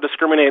could not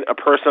discriminate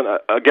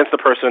against a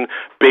person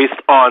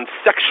based on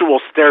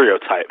sexual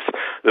stereotypes.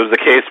 There was a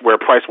case where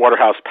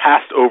Pricewaterhouse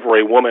passed over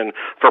a woman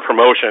for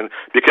promotion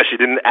because she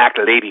didn't act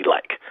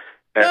ladylike.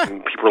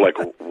 And people are like,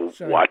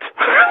 what?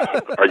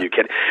 Are you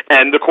kidding?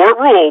 And the court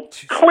ruled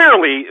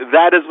clearly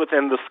that is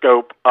within the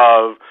scope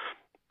of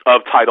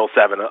Title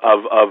VII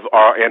of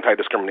our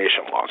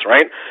anti-discrimination laws,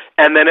 right?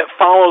 And then it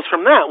follows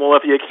from that. Well,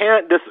 if you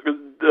can't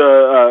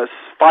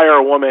fire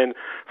a woman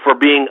for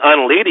being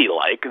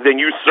unladylike, then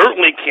you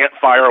certainly can't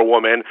fire a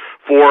woman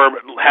for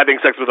having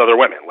sex with other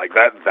women. Like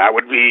that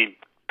would be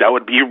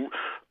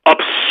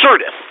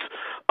absurdist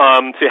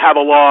to have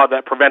a law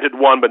that prevented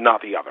one but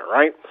not the other,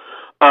 right?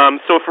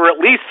 So for at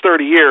least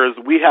 30 years,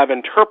 we have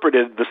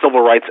interpreted the Civil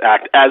Rights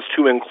Act as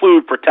to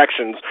include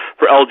protections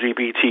for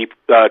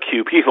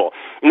LGBTQ people.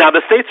 Now,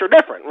 the states are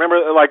different. Remember,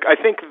 I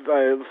think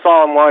I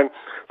saw online,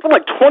 something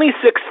like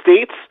 26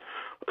 states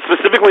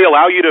specifically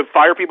allow you to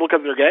fire people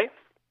because they're gay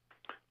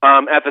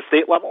at the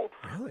state level.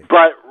 Really?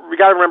 But we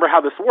got to remember how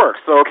this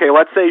works. So, okay,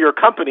 let's say your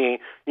company,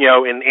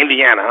 in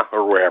Indiana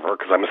or wherever,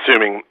 because I'm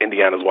assuming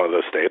Indiana is one of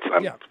those states.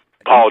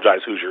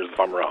 Apologize, Hoosiers, if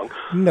I'm wrong.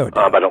 No,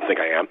 I don't think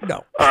I am.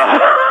 No.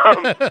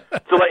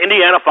 So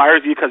Indiana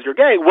fires you because you're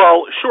gay.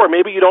 Well, sure,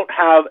 maybe you don't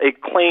have a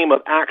claim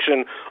of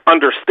action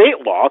under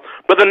state law,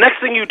 but the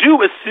next thing you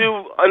do is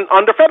sue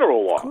under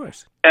federal law. Of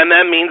course. And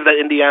that means that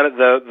Indiana,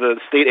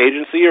 the state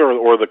agency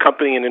or the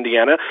company in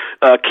Indiana,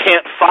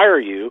 can't fire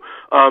you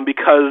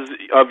because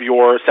of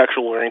your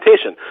sexual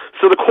orientation.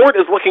 So the court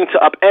is looking to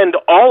upend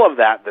all of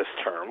that this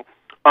term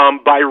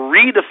by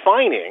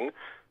redefining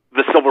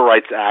the Civil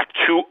Rights Act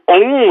to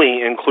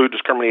only include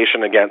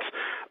discrimination against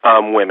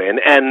women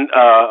and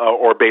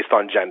or based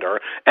on gender,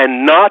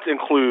 and not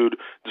include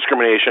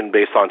discrimination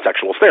based on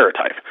sexual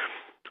stereotype.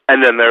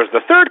 And then there's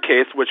the third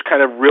case, which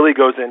kind of really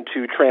goes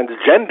into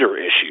transgender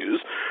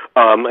issues.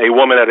 A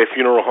woman at a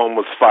funeral home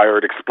was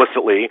fired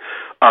explicitly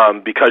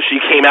because she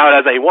came out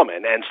as a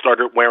woman and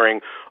started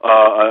wearing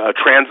a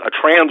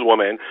trans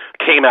woman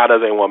came out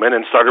as a woman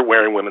and started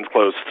wearing women's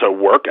clothes to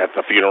work at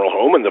the funeral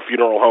home, and the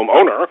funeral home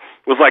owner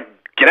was like,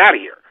 "Get out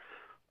of here!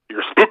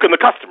 You're spooking the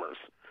customers,"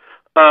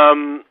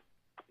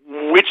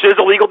 which is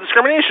illegal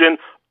discrimination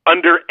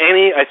under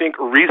any, I think,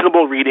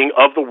 reasonable reading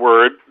of the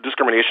word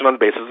discrimination on the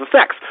basis of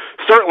sex.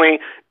 Certainly,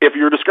 if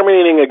you're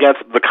discriminating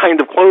against the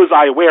kind of clothes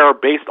I wear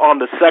based on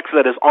the sex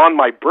that is on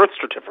my birth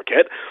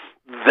certificate,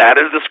 that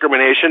is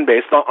discrimination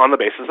based on the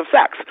basis of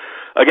sex.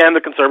 Again,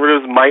 the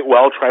conservatives might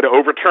well try to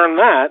overturn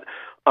that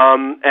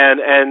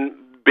and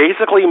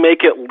basically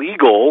make it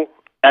legal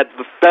at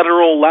the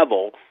federal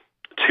level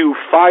to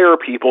fire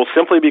people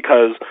simply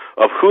because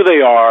of who they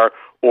are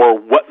or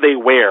what they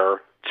wear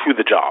to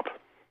the job.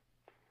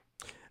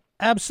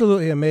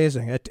 Absolutely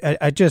amazing.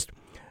 I just,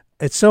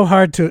 it's so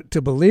hard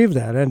to believe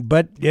that,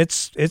 but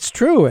it's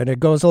true, and it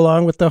goes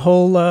along with the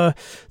whole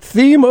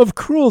theme of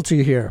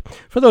cruelty here.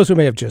 For those who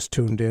may have just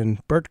tuned in,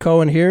 Bert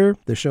Cohen here.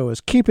 The show is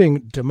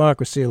Keeping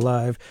Democracy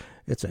Alive.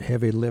 It's a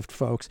heavy lift,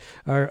 folks.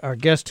 Our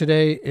guest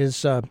today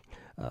is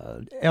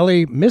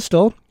Elie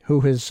Mystal,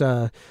 who is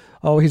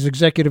he's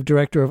executive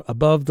director of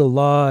Above the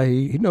Law.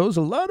 He knows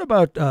a lot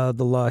about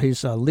the law.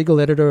 He's a legal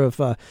editor of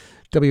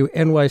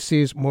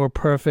WNYC's More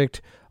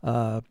Perfect,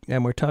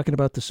 and we're talking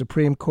about the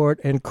Supreme Court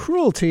and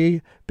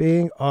cruelty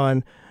being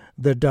on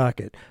the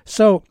docket.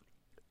 So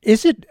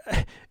is it,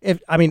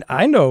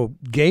 I know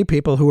gay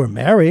people who are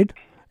married.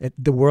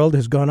 The world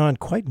has gone on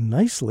quite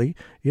nicely.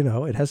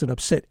 It hasn't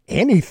upset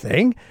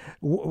anything.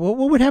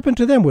 What would happen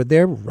to them? Would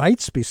their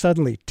rights be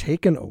suddenly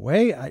taken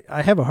away?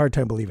 I have a hard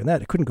time believing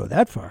that. It couldn't go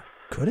that far,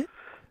 could it?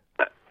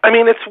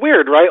 It's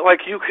weird, right?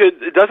 Like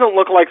it doesn't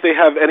look like they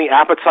have any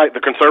appetite, the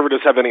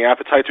conservatives have any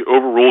appetite to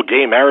overrule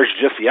gay marriage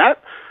just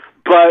yet.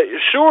 But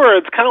sure,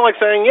 it's kind of like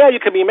saying, yeah, you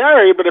can be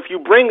married, but if you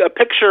bring a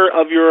picture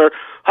of your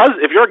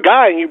husband, if you're a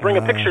guy and you bring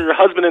a picture of your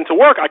husband into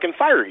work, I can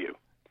fire you.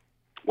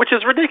 Which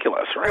is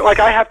ridiculous, right? Like,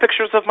 I have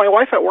pictures of my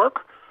wife at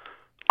work.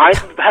 I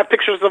have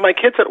pictures of my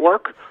kids at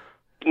work.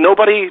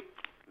 Nobody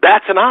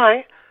bats an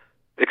eye,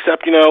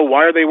 except,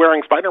 why are they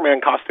wearing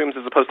Spider-Man costumes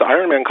as opposed to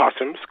Iron Man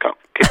costumes?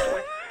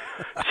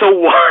 So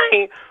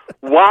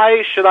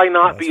why should I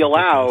not be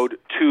allowed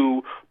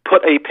to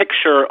put a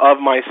picture of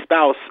my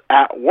spouse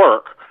at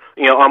work,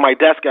 on my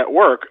desk at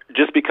work,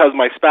 just because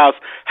my spouse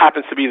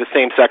happens to be the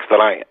same sex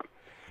that I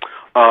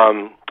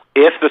am?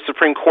 If the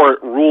Supreme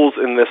Court rules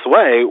in this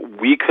way,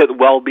 we could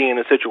well be in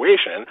a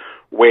situation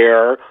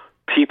where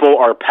people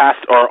are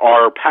passed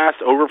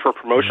over for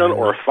promotion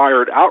or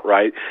fired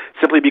outright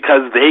simply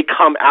because they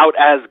come out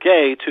as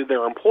gay to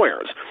their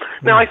employers.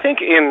 Now, I think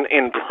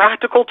in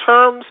practical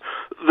terms,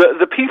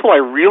 the people I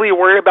really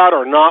worry about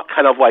are not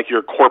kind of like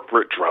your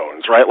corporate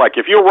drones, right? Like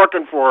if you're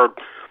working for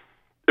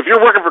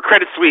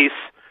Credit Suisse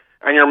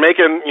and you're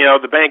making,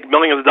 the bank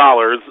millions of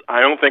dollars, I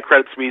don't think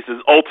Credit Suisse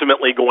is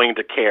ultimately going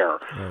to care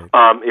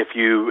if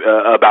you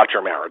about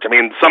your marriage.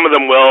 Some of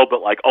them will,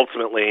 but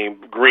ultimately,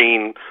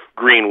 green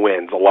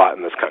wins a lot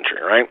in this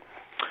country, right?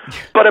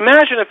 But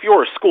imagine if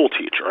you're a school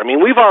teacher.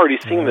 We've already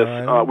seen this.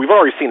 We've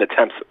already seen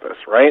attempts at this,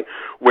 right?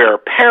 Where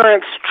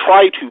parents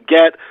try to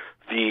get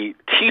the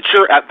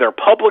teacher at their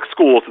public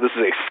school, so this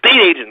is a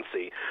state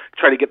agency,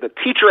 try to get the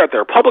teacher at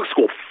their public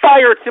school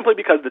fired simply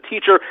because the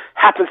teacher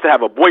happens to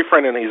have a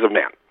boyfriend and he's a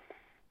man.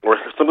 Or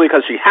simply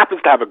because she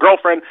happens to have a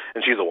girlfriend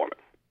and she's a woman.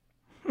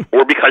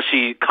 Or because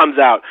she comes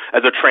out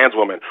as a trans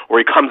woman or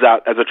he comes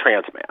out as a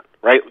trans man,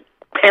 right?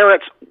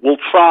 Parents will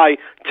try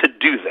to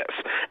do this.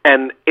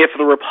 And if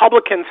the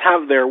Republicans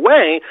have their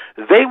way,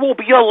 they will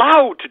be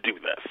allowed to do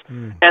this.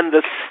 And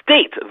the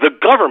state, the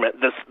government,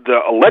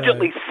 the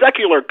allegedly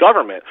secular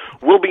government,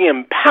 will be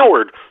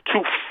empowered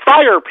to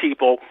fire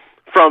people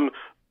from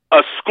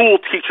a school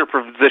teacher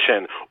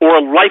position or a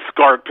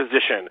lifeguard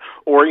position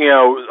or,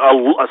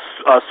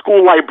 a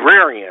school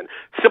librarian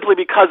simply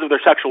because of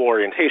their sexual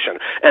orientation.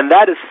 And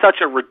that is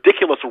such a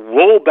ridiculous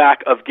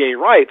rollback of gay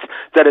rights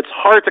that it's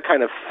hard to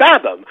kind of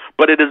fathom,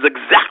 but it is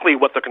exactly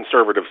what the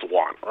conservatives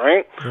want,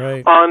 right?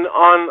 On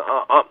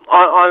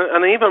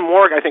an even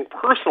more, I think,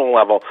 personal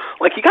level,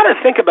 you got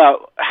to think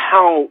about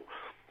how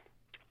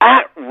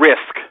at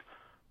risk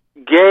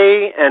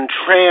gay and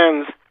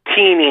trans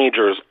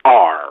teenagers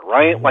are,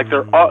 right?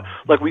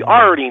 We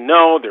already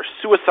know their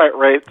suicide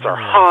rates are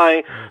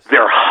high,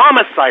 their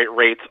homicide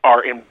rates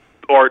are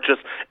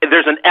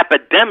there's an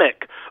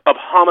epidemic of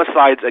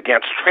homicides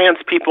against trans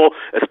people,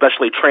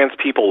 especially trans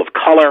people of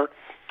color.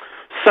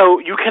 So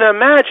you can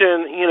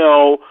imagine,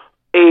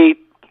 a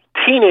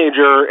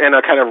teenager in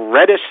a kind of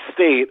reddish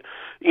state,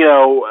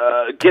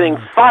 getting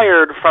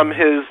fired from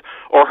his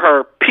or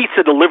her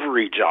pizza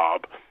delivery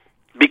job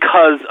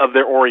because of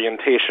their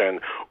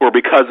orientation or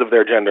because of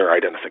their gender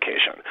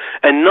identification.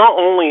 And not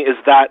only is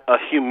that a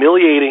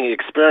humiliating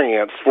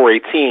experience for a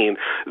teen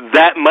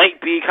that might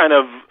be kind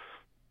of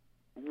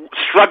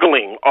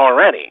struggling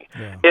already,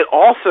 it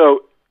also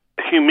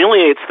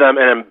humiliates them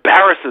and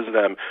embarrasses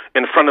them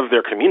in front of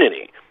their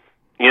community.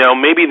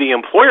 Maybe the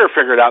employer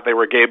figured out they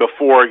were gay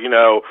before,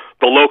 the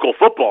local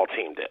football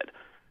team did.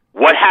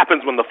 What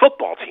happens when the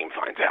football team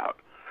finds out?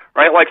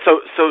 Right?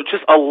 So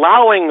just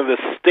allowing the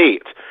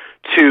state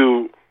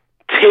to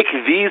take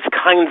these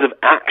kinds of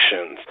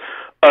actions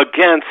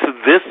against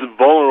this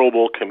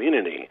vulnerable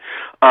community,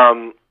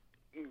 to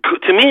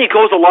me, it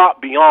goes a lot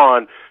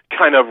beyond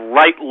kind of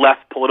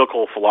right-left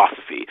political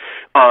philosophy.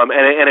 And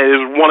it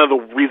is one of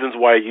the reasons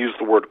why I use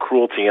the word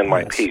cruelty in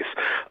my piece.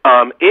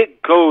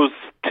 It goes,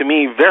 to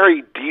me,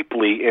 very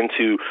deeply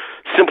into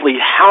simply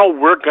how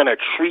we're going to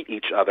treat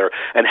each other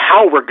and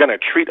how we're going to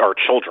treat our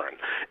children.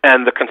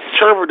 And the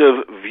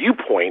conservative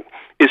viewpoint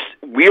is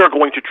we are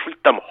going to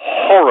treat them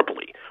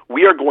horribly.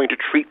 We are going to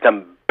treat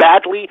them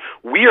badly.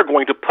 We are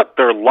going to put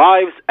their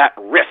lives at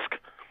risk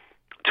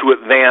to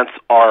advance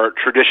our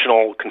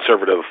traditional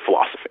conservative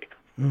philosophy.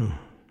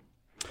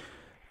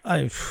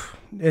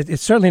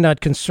 It's certainly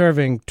not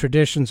conserving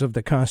traditions of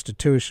the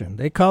Constitution.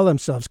 They call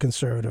themselves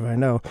conservative, I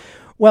know.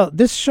 Well,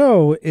 this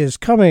show is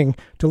coming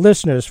to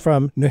listeners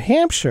from New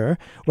Hampshire,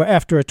 where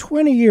after a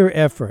 20-year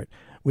effort,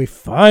 we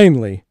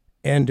finally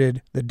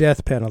ended the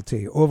death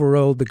penalty,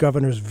 overrode the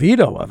governor's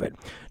veto of it,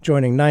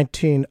 joining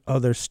 19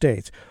 other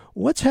states.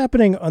 What's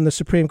happening on the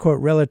Supreme Court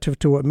relative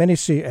to what many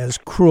see as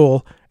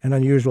cruel and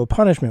unusual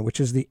punishment,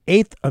 which is the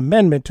Eighth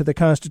Amendment to the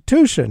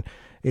Constitution?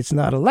 It's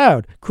not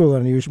allowed, cruel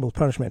and unusual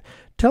punishment.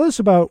 Tell us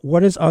about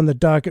what is on the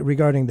docket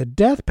regarding the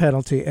death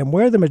penalty and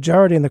where the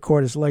majority in the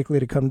court is likely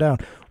to come down.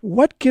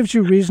 What gives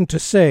you reason to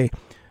say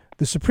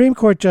the Supreme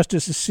Court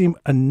justices seem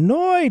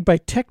annoyed by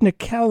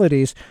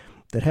technicalities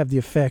that have the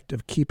effect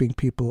of keeping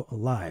people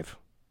alive?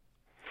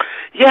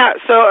 Yeah,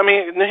 so, I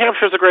mean, New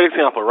Hampshire is a great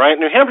example, right?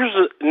 New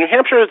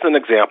Hampshire is an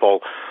example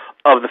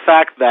of the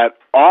fact that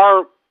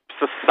our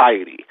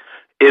society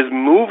is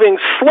moving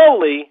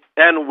slowly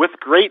and with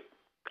great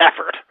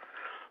effort,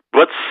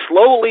 but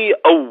slowly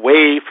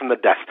away from the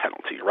death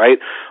penalty, right?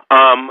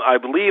 I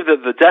believe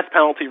that the death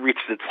penalty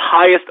reached its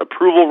highest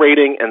approval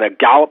rating in the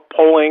Gallup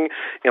polling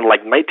in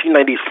like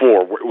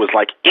 1994, where it was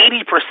like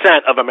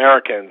 80% of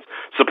Americans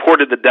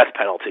supported the death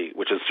penalty,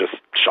 which is just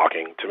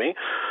shocking to me.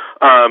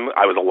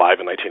 I was alive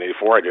in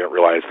 1984. I didn't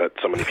realize that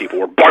so many people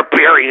were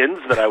barbarians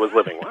that I was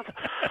living with.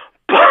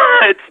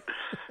 But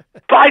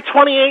by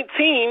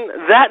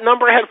 2018, that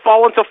number had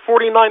fallen to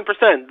 49%.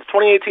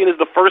 2018 is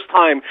the first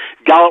time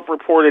Gallup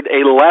reported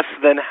a less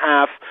than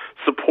half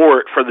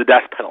support for the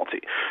death penalty.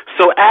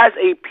 So as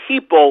a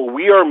people,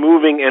 we are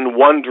moving in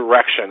one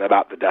direction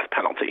about the death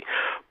penalty.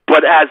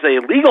 But as a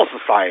legal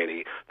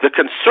society, the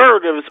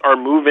conservatives are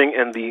moving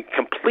in the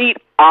complete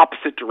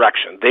opposite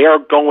direction. They are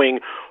going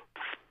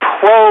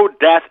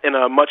pro-death in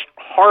a much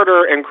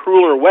harder and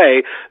crueler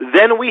way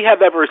than we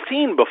have ever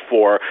seen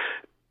before.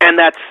 And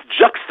that's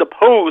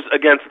juxtaposed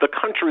against the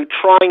country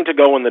trying to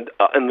go in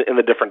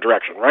the different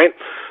direction, right?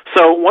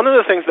 So one of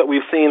the things that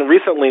we've seen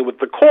recently with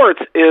the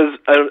courts is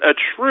a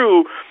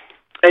true,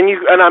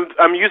 and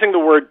I'm using the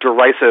word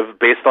derisive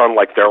based on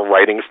like their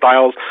writing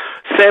styles.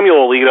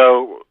 Samuel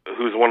Alito,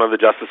 who's one of the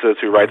justices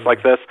who writes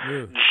like this,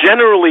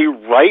 generally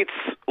writes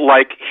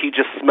like he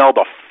just smelled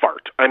a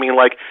fart. I mean,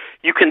 like,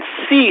 you can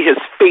see his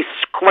face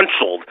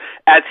scrunchled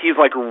as he's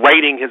like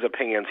writing his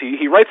opinions.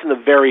 He writes in a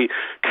very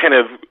kind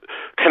of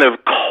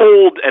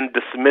cold and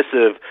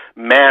dismissive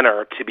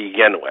manner to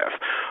begin with.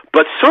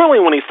 But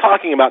certainly when he's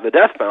talking about the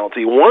death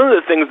penalty, one of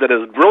the things that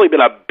has really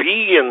been a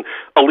bee in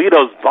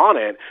Alito's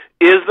bonnet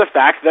is the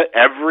fact that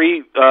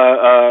every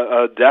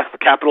death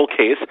capital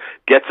case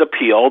gets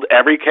appealed.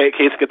 Every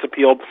case gets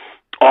appealed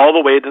all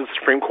the way to the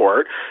Supreme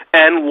Court,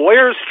 and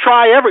lawyers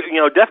try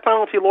death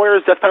penalty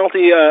lawyers,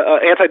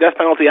 anti-death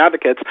penalty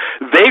advocates,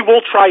 they will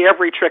try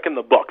every trick in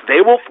the book.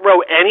 They will throw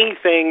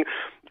anything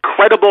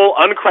credible,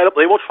 uncredible.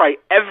 They will try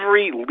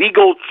every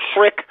legal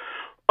trick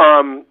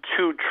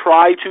to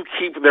try to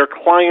keep their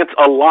clients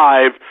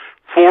alive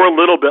for a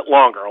little bit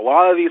longer. A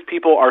lot of these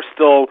people are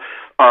still,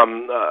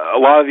 a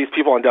lot of these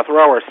people on death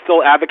row are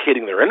still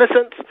advocating their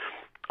innocence.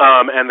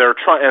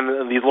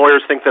 And these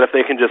lawyers think that if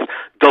they can just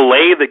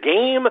delay the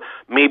game,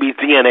 maybe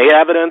DNA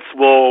evidence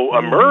will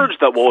emerge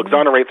that will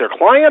exonerate their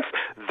clients.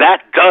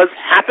 That does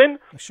happen.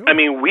 Sure. I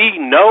mean, we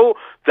know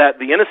that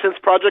the Innocence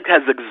Project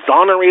has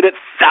exonerated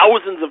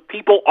thousands of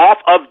people off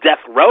of death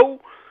row.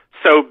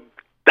 So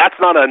that's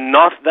not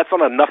enough. That's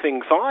not a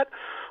nothing thought.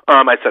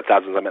 I said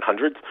thousands, I meant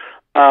hundreds.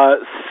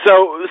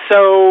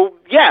 So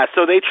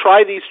they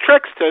try these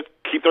tricks to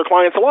keep their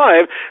clients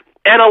alive.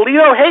 And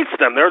Alito hates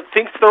them.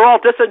 Thinks they're all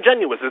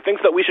disingenuous. He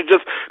thinks that we should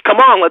just, come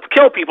on, let's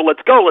kill people,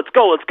 let's go.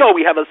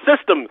 We have a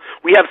system.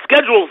 We have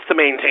schedules to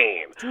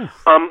maintain.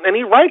 And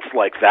he writes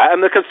like that,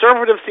 and the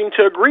conservatives seem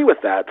to agree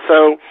with that.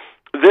 So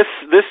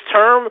this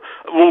term,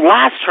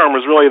 last term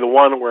was really the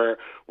one where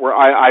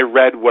I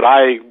read what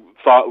I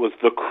thought was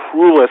the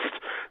cruelest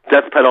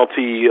death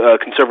penalty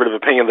conservative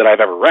opinion that I've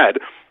ever read.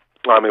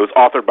 It was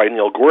authored by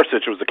Neil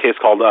Gorsuch. It was a case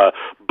called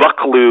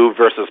Bucklew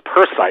versus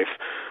Persif.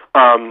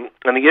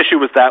 And the issue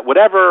was that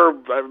whatever,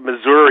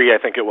 Missouri, I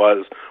think it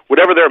was,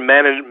 whatever their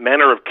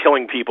manner of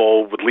killing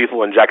people with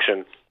lethal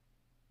injection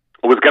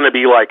was going to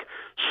be like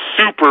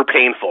super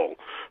painful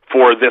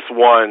for this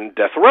one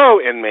death row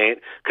inmate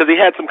because he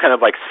had some kind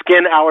of like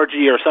skin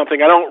allergy or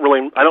something. I don't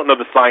know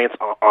the science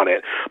on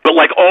it, but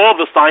like all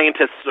the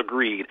scientists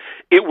agreed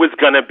it was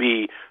going to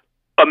be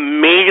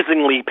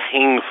amazingly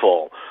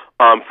painful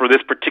for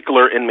this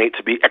particular inmate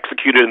to be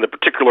executed in the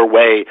particular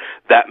way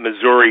that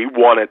Missouri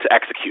wanted to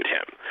execute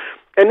him.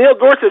 And Neil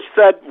Gorsuch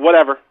said,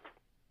 whatever,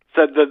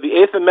 said that the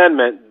Eighth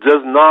Amendment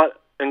does not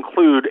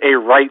include a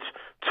right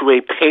to a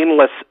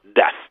painless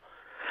death.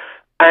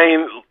 I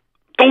mean,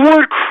 the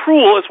word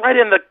cruel is right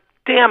in the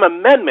damn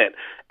amendment,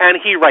 and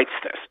he writes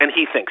this, and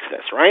he thinks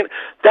this, right?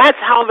 That's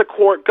how the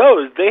court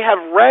goes. They have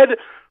read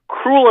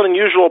cruel and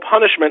unusual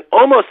punishment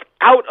almost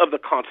out of the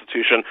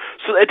Constitution,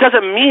 so it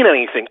doesn't mean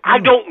anything. I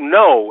don't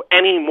know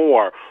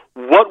anymore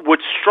what would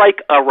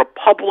strike a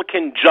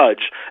Republican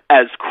judge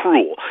as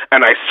cruel,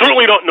 and I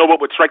certainly don't know what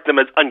would strike them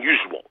as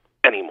unusual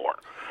anymore.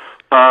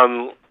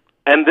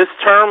 And this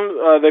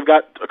term, they've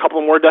got a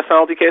couple more death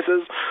penalty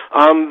cases.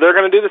 They're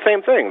going to do the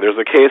same thing. There's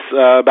a case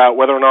about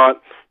whether or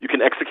not you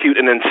can execute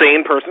an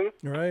insane person.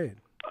 Right.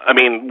 I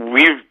mean,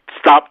 we've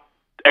stopped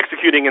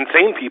executing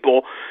insane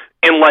people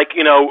in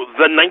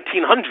the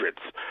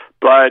 1900s,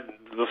 but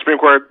the Supreme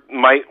Court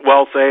might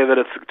well say that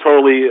it's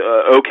totally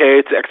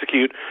okay to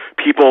execute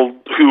people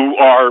who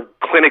are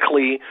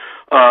clinically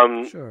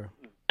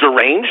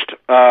deranged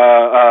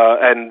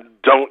and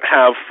don't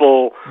have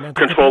full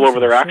control over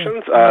their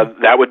actions.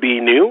 That would be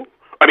new.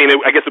 I mean,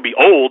 I guess it would be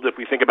old if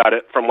we think about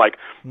it from, like,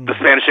 the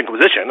Spanish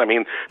Inquisition. I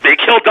mean, they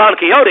killed Don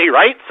Quixote,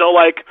 right? So,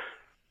 like,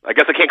 I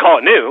guess I can't call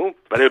it new,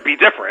 but it would be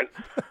different.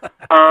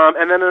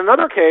 And then in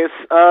another case,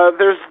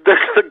 there's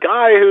a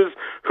guy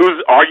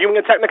who's arguing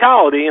a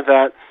technicality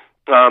that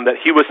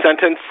he was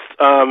sentenced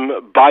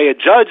by a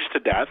judge to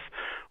death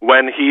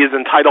when he is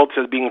entitled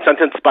to being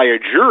sentenced by a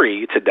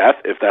jury to death,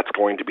 if that's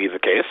going to be the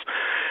case.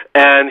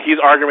 And he's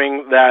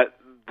arguing that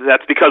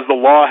that's because the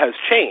law has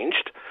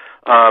changed.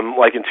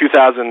 Like in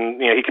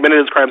 2000, he committed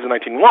his crimes in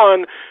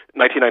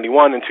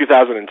 1991. In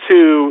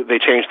 2002, they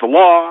changed the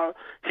law.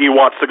 He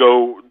wants to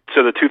go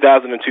to the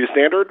 2002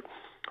 standard.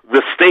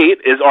 The state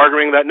is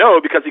arguing that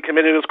no, because he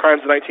committed his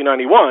crimes in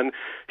 1991,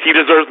 he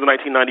deserves the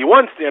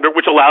 1991 standard,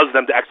 which allows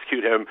them to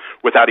execute him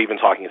without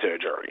even talking to a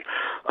jury.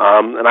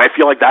 And I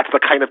feel like that's the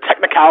kind of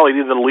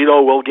technicality that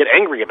Alito will get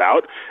angry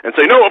about and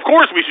say, no, of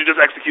course we should just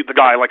execute the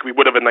guy like we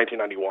would have in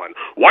 1991.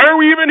 Why are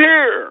we even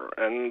here?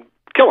 And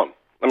kill him.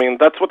 I mean,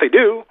 that's what they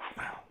do.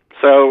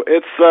 So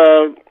it's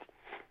the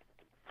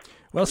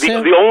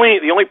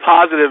only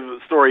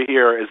positive story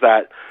here is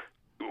that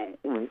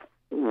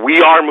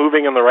we are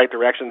moving in the right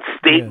direction,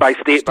 state by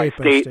state,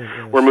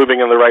 yes. We're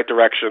moving in the right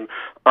direction.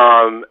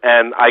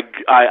 And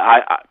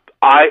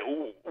I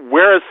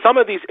whereas some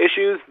of these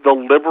issues, the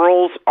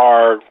liberals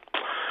are,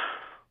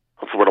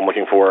 what's the word I'm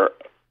looking for?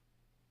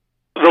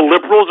 The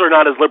liberals are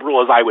not as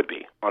liberal as I would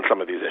be on some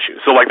of these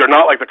issues. So, like, they're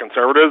not like the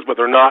conservatives, but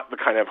they're not the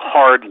kind of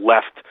hard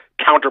left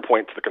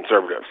counterpoint to the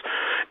conservatives.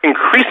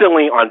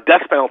 Increasingly on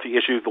death penalty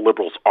issues, the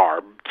liberals are.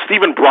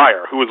 Stephen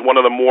Breyer, who is one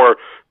of the more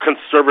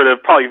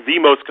conservative, probably the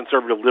most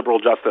conservative liberal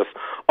justice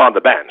on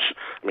the bench.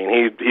 I mean,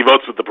 he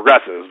votes with the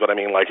progressives, but I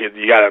mean, like, you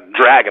got to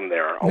drag him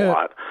there a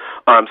lot.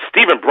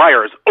 Stephen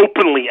Breyer is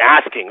openly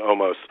asking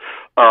almost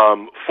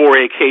for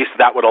a case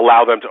that would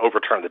allow them to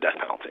overturn the death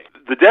penalty.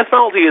 The death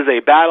penalty is a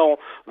battle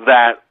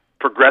that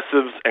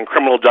progressives and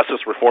criminal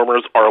justice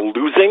reformers are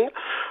losing,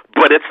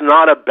 but it's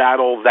not a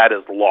battle that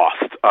is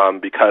lost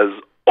because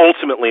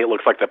ultimately it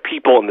looks like the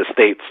people in the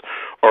states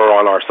are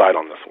on our side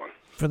on this one.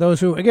 For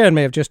those who, again,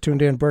 may have just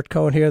tuned in, Bert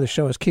Cohen here. The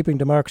show is Keeping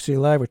Democracy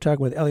Alive. We're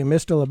talking with Elie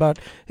Mystal about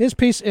his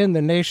piece in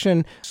The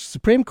Nation.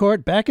 Supreme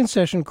Court back in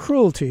session.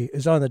 Cruelty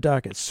is on the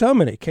docket. So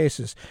many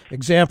cases,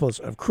 examples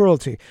of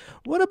cruelty.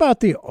 What about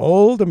the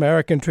old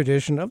American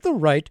tradition of the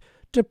right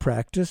to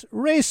practice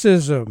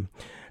racism?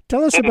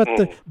 Tell us about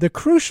the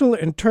crucial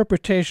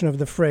interpretation of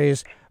the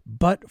phrase,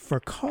 but for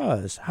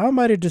cause. How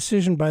might a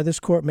decision by this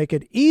court make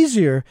it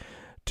easier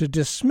to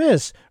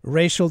dismiss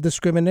racial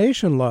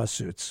discrimination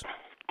lawsuits?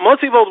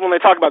 Most people, when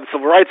they talk about the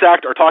Civil Rights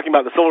Act, are talking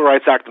about the Civil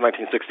Rights Act of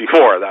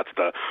 1964. That's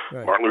the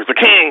Martin Luther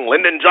King,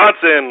 Lyndon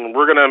Johnson,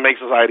 we're going to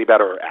make society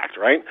better act,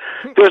 right?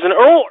 There's an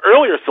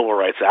earlier Civil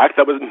Rights Act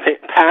that was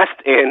passed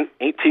in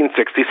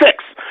 1866.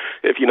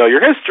 If you know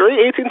your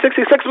history,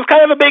 1866 was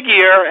kind of a big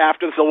year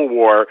after the Civil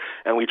War,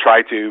 and we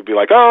tried to be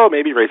like, oh,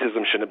 maybe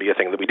racism shouldn't be a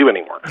thing that we do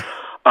anymore.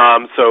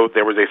 So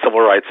there was a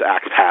Civil Rights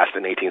Act passed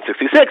in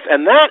 1866,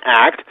 and that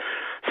act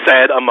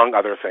said, among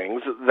other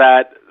things,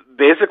 that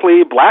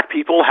basically black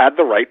people had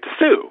the right to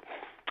sue.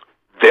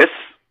 This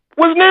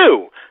was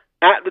new.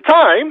 At the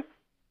time,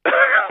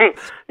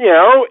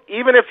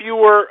 even if you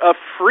were a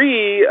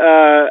free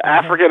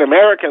African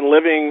American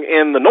living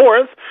in the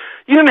North,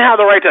 you didn't have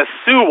the right to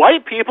sue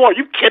white people. Are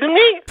you kidding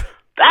me?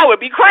 That would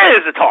be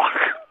crazy talk.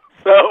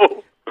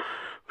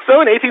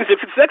 So in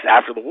 1866,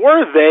 after the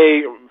war,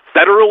 they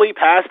federally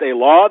passed a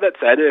law that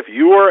said if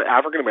you were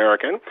African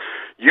American,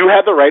 you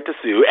had the right to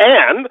sue,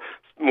 and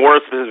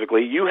more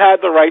specifically, you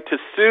had the right to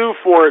sue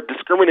for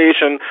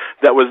discrimination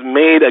that was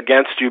made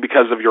against you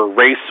because of your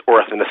race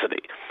or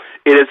ethnicity.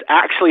 It is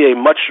actually a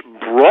much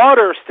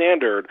broader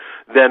standard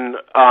than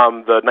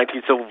the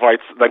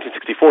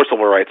 1964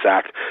 Civil Rights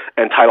Act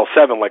and Title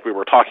VII, like we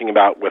were talking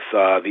about with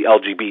the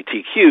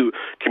LGBTQ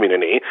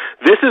community.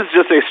 This is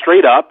just a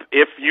straight up,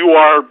 if you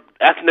are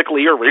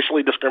ethnically or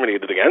racially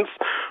discriminated against,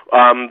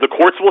 the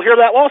courts will hear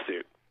that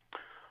lawsuit.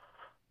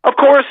 Of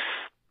course,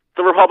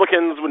 the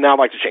Republicans would now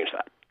like to change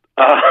that.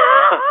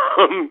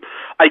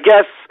 I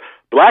guess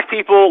black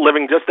people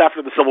living just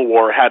after the Civil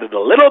War had it a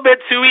little bit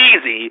too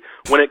easy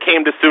when it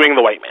came to suing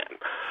the white man.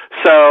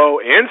 So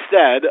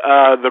instead,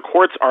 the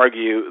courts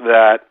argue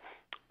that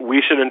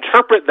we should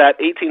interpret that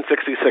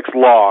 1866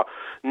 law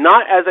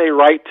not as a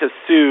right to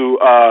sue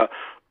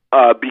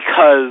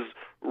because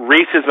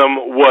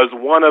racism was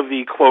one of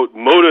the, quote,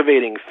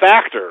 motivating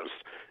factors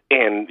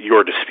in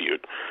your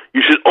dispute.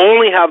 You should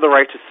only have the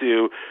right to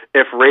sue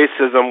if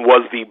racism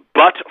was the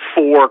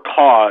but-for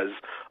cause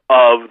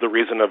of the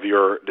reason of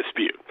your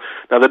dispute.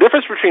 Now, the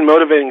difference between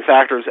motivating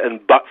factors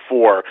and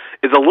but-for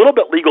is a little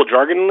bit legal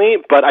jargonly,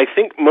 but I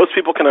think most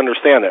people can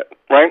understand it,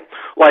 right?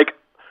 Like,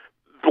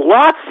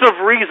 lots of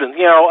reasons.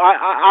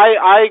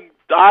 I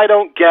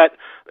don't get,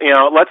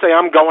 let's say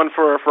I'm going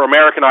for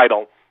American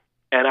Idol,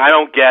 and I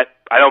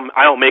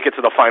don't make it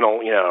to the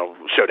final,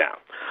 showdown.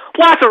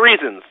 Lots of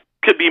reasons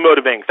could be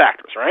motivating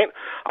factors, right?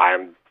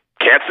 I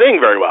can't sing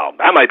very well.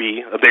 That might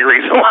be a big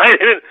reason why I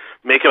didn't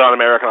make it on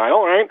American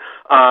Idol, right?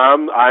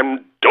 I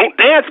don't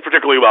dance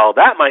particularly well.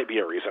 That might be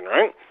a reason,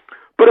 right?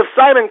 But if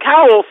Simon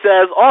Cowell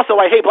says, also,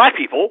 I hate black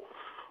people,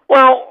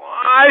 well,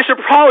 I should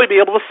probably be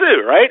able to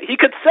sue, right? He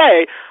could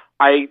say,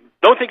 I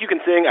don't think you can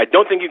sing, I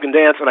don't think you can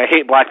dance, and I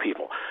hate black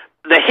people.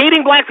 The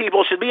hating black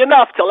people should be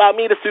enough to allow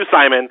me to sue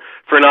Simon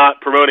for not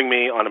promoting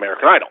me on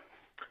American Idol.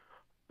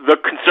 The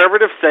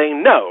conservatives say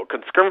no.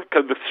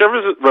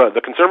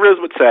 The conservatives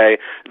would say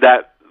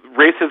that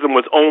racism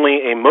was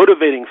only a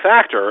motivating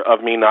factor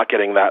of me not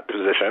getting that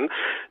position,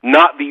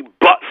 not the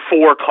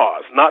but-for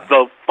cause, not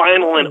the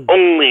final and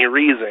only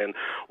reason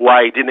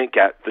why I didn't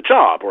get the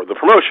job or the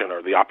promotion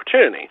or the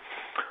opportunity.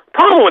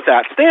 Problem with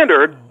that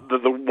standard, the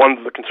ones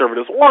the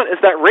conservatives want, is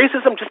that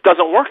racism just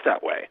doesn't work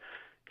that way.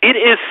 It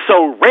is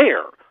so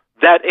rare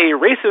that a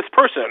racist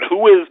person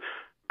who is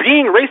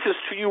being racist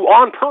to you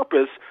on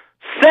purpose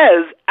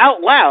says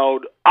out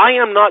loud, I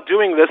am not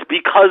doing this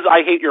because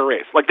I hate your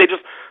race. Like, that's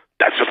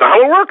just not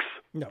how it works.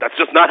 No. That's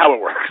just not how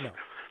it works. No.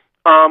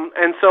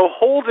 And so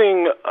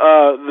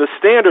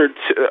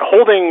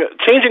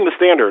changing the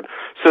standard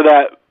so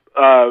that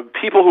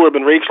people who have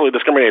been racially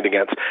discriminated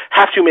against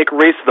have to make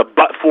race the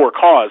but-for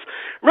cause.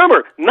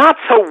 Remember, not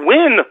to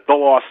win the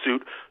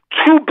lawsuit,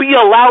 to be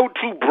allowed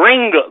to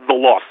bring the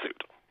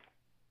lawsuit.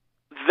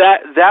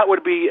 That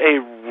would be a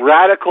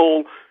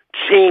radical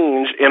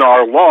change in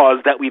our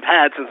laws that we've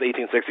had since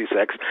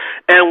 1866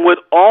 and would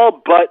all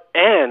but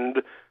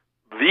end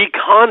the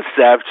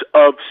concept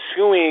of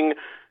suing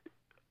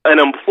an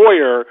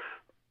employer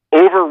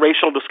over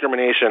racial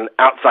discrimination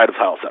outside of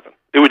Title VII.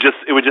 It would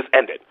just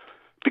end it,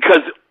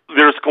 because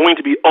there's going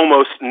to be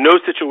almost no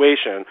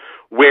situation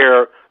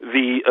where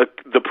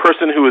the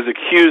person who is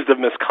accused of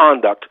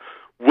misconduct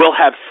will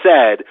have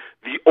said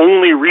the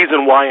only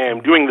reason why I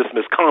am doing this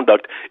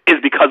misconduct is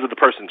because of the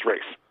person's race.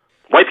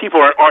 White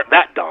people aren't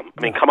that dumb.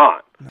 I mean, come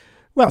on.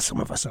 Well, some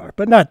of us are,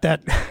 but not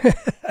that.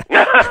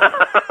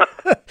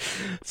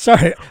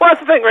 Sorry. Well, that's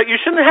the thing, right? You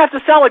shouldn't have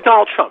to sound like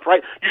Donald Trump,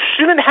 right? You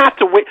shouldn't have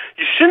to wait.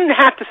 You shouldn't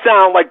have to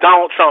sound like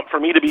Donald Trump for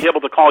me to be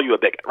able to call you a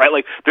bigot, right?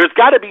 Like, there's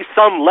got to be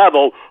some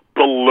level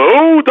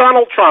below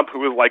Donald Trump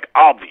who is, like,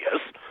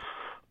 obvious,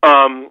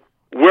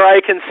 where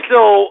I can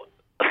still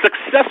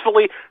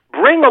successfully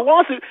bring a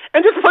lawsuit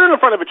and just put it in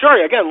front of a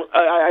jury. Again,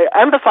 I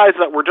emphasize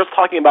that we're just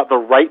talking about the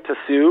right to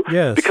sue,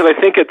 yes, because I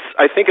think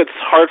it's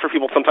hard for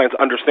people sometimes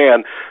to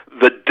understand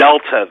the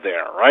delta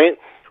there, right?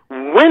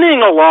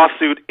 Winning a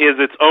lawsuit is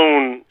its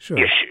own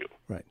issue,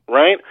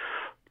 right?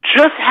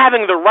 Just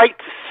having the right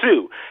to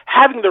sue,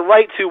 having the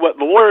right to what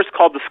the lawyers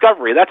call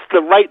discovery, that's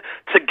the right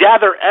to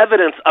gather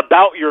evidence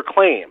about your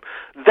claim.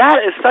 That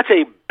is such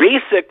a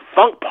basic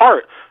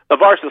part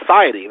of our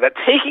society that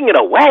taking it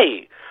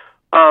away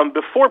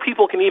before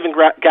people can even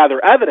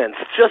gather evidence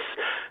just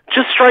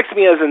strikes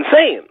me as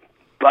insane.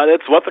 But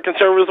it's what the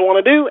conservatives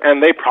want to do,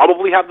 and they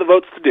probably have the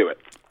votes to do it.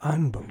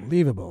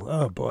 Unbelievable.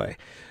 Oh, boy.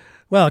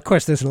 Well, of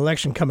course, there's an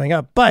election coming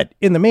up. But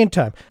in the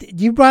meantime,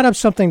 you brought up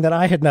something that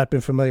I had not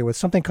been familiar with,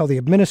 something called the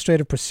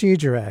Administrative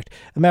Procedure Act.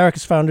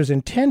 America's founders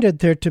intended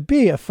there to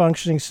be a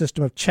functioning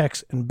system of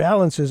checks and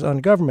balances on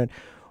government.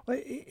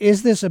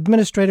 Is this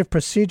Administrative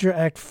Procedure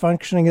Act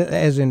functioning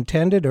as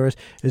intended, or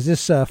is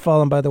this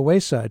fallen by the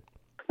wayside?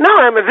 No,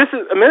 I mean, this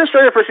is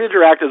Administrative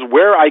Procedure Act is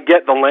where I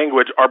get the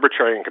language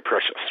arbitrary and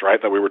capricious,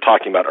 right, that we were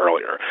talking about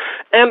earlier.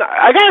 And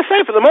I gotta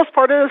say, for the most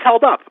part, it has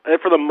held up.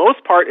 For the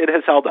most part, it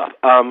has held up.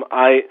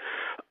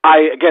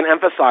 I again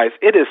emphasize,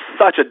 it is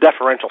such a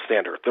deferential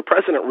standard. The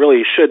president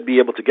really should be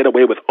able to get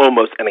away with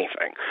almost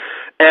anything.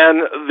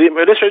 And the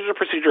Administrative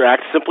Procedure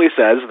Act simply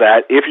says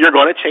that if you're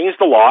going to change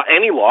the law,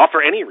 any law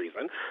for any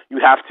reason, you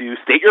have to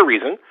state your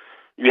reason.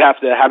 You have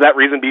to have that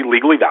reason be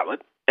legally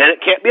valid, and it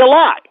can't be a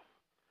lie.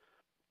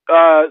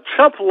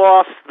 Trump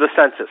lost the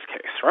census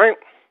case, right?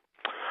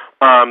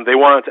 They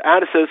wanted to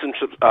add a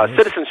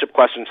citizenship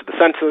question to the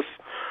census.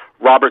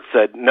 Roberts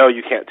said, no,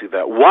 you can't do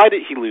that. Why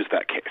did he lose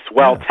that case?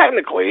 Well,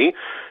 technically,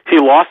 he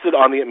lost it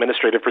on the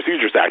Administrative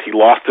Procedures Act. He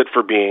lost it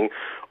for being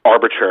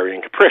arbitrary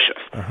and capricious.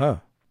 Uh-huh.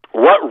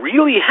 What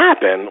really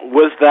happened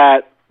was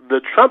that the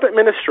Trump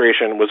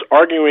administration was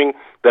arguing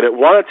that it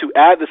wanted to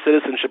add the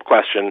citizenship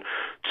question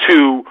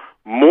to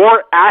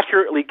more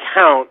accurately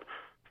count,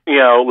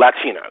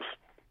 Latinos.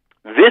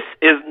 This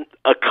is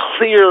a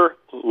clear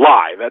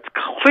lie. That's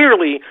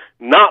clearly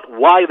not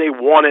why they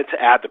wanted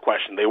to add the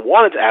question. They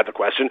wanted to add the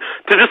question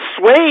to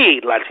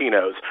dissuade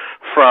Latinos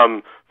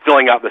from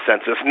filling out the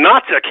census,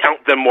 not to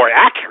count them more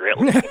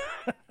accurately.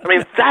 I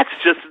mean, that's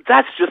just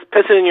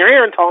pissing in your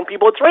ear and telling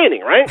people it's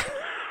raining, right?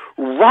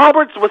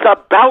 Roberts was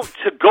about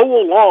to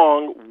go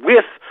along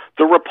with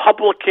the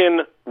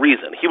Republican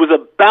reason. He was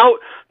about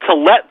to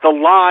let the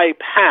lie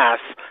pass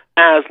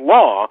as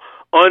law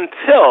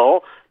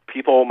until,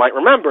 people might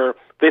remember,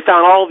 they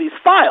found all of these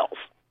files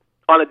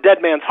on a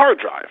dead man's hard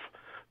drive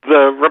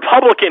the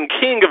Republican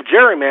king of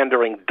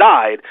gerrymandering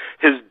died,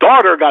 his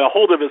daughter got a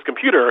hold of his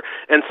computer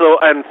and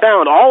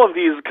found all of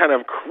these kind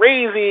of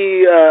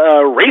crazy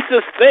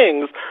racist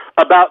things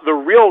about the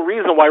real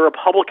reason why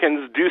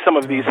Republicans do some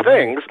of these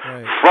things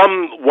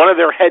from one of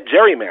their head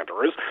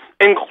gerrymanderers,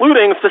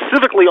 including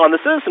specifically on the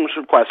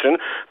citizenship question.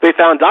 They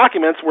found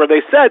documents where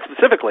they said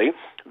specifically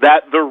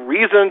that the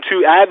reason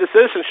to add the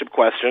citizenship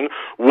question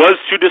was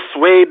to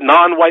dissuade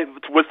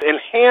was to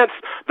enhance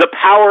the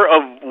power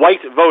of white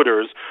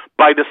voters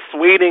by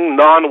dissuading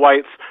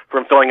non-whites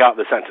from filling out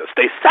the census.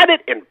 They said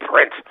it in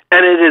print.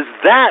 And it is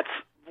that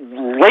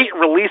late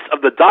release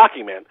of the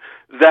document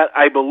that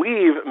I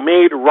believe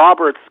made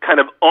Roberts kind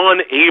of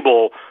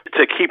unable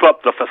to keep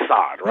up the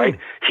facade, right?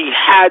 He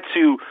had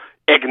to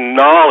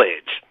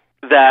acknowledge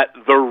that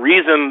the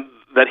reason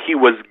that he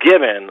was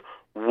given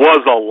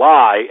was a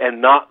lie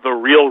and not the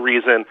real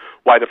reason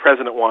why the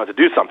president wanted to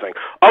do something.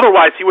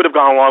 Otherwise, he would have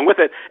gone along with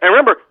it. And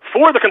remember,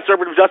 4 of the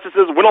conservative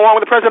justices went along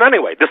with the president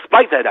anyway,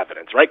 despite that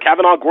evidence, right?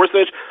 Kavanaugh,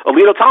 Gorsuch,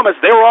 Alito, Thomas,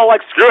 they were all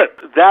like, screw it.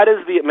 That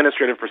is the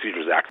Administrative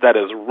Procedures Act. That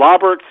is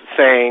Roberts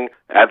saying,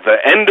 at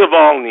the end of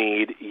all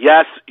need,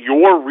 yes,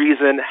 your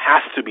reason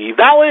has to be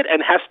valid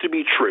and has to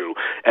be true,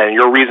 and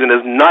your reason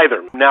is neither.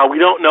 Now, we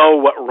don't know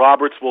what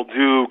Roberts will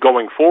do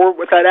going forward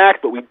with that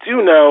act, but we do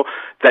know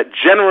that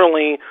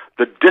generally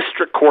the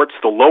district courts,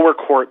 the lower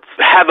courts,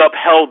 have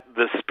upheld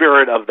the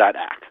spirit of that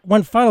act.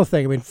 One final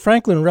thing. I mean,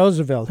 Franklin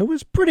Roosevelt, who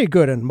was pretty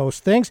good in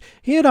most things,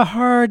 he had a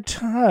hard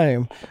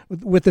time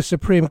with the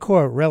Supreme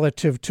Court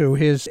relative to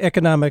his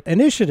economic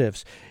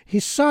initiatives. He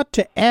sought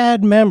to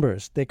add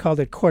members. They called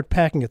it court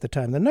packing at the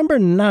time. The number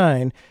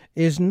 9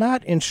 is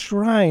not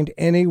enshrined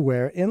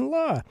anywhere in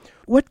law.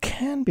 What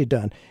can be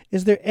done?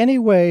 Is there any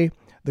way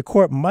the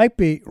court might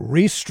be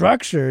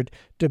restructured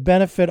to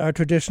benefit our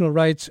traditional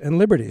rights and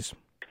liberties?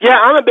 Yeah,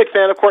 I'm a big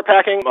fan of court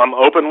packing. I'm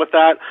open with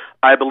that.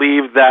 I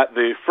believe that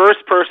the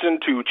first person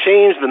to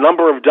change the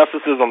number of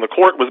justices on the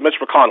court was Mitch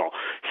McConnell.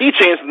 He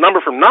changed the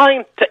number from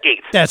 9 to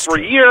 8 That's for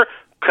true. a year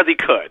because he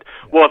could.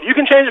 Well, if you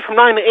can change it from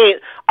 9 to 8,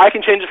 I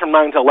can change it from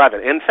 9 to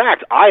 11. In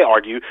fact, I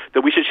argue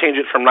that we should change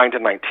it from 9 to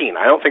 19.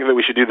 I don't think that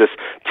we should do this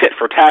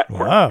tit-for-tat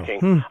court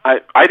packing.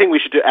 I think we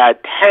should add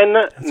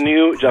 10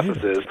 new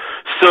justices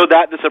so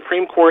that the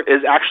Supreme Court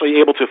is actually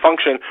able to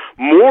function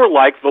more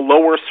like the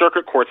lower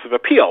circuit courts of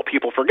appeal.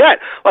 People forget.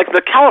 Like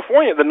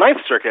the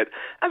Ninth Circuit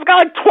has got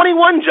like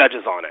 21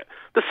 judges on it.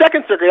 The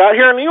Second Circuit out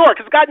here in New York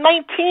has got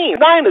 19.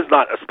 9 is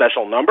not a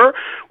special number.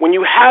 When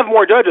you have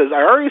more judges,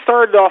 I already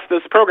started off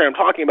this program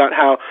talking about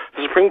how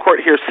the Supreme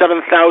Court hears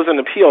 7,000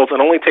 appeals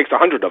and only takes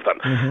 100 of them.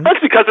 That's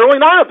because there are only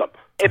 9 of them.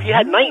 If you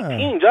had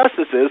 19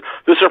 justices,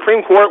 the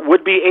Supreme Court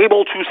would be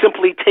able to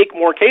simply take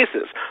more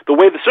cases. The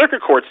way the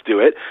circuit courts do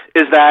it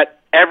is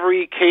that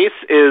every case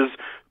is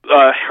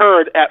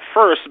heard at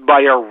first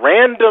by a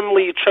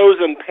randomly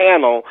chosen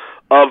panel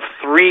of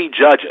 3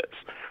 judges,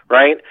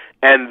 right?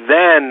 And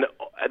then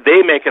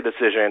they make a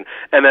decision,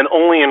 and then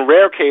only in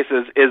rare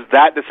cases is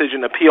that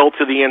decision appealed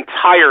to the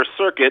entire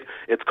circuit.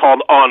 It's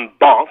called en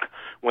banc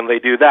when they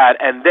do that,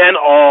 and then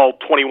all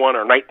 21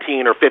 or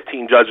 19 or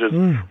 15 judges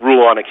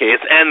rule on a case,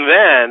 and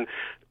then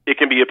it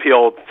can be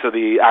appealed to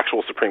the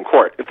actual Supreme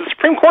Court. If the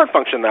Supreme Court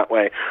functioned that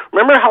way,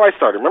 remember how I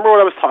started. Remember what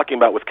I was talking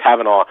about with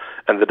Kavanaugh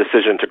and the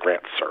decision to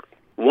grant cert.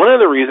 One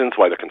of the reasons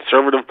why the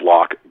conservative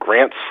bloc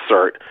grants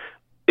cert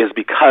is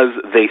because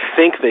they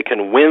think they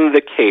can win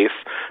the case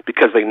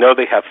because they know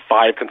they have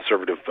 5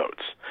 conservative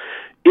votes.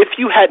 If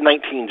you had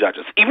 19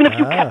 judges, even if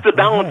you kept the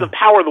balance of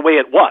power the way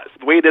it was,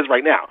 the way it is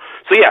right now.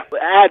 So yeah,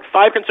 add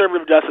 5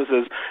 conservative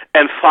justices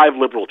and 5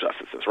 liberal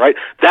justices, right?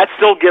 That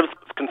still gives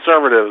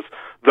conservatives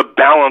the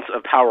balance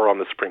of power on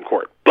the Supreme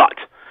Court. But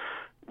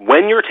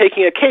when you're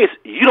taking a case,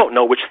 you don't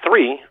know which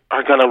 3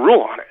 are going to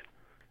rule on it.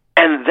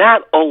 And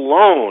that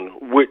alone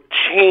would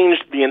change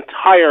the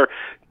entire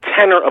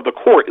tenor of the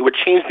court. It would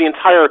change the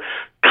entire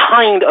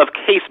kind of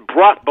case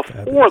brought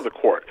before the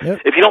court.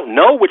 Yep. If you don't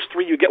know which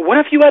 3 you get, what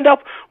if you end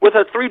up with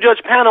a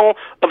 3-judge panel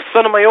of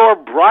Sotomayor,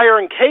 Breyer,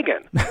 and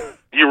Kagan?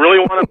 Do you really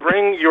want to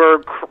bring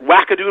your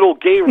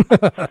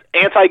wackadoodle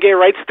anti-gay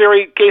rights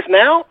theory case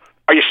now?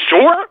 Are you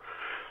sure?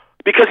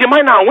 Because you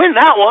might not win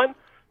that one.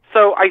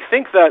 So I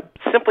think that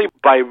simply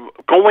by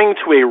going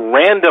to a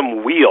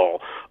random wheel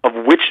of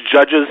which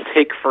judges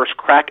take first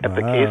crack at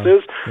the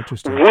cases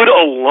would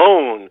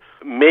alone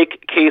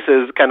make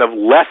cases kind of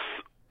less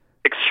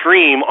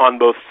extreme on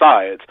both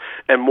sides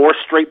and more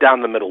straight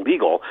down the middle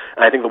legal.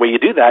 And I think the way you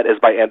do that is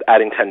by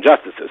adding 10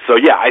 justices. So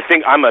yeah, I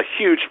think I'm a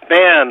huge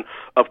fan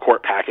of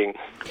court packing,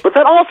 but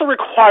that also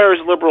requires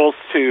liberals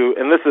to,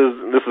 and this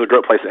is a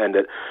great place to end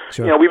it.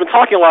 Sure. You know, we've been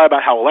talking a lot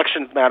about how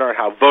elections matter and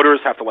how voters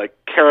have to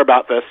care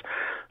about this.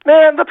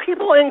 Man, the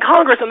people in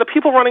Congress and the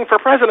people running for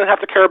president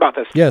have to care about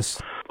this.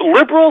 Yes.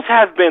 liberals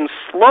have been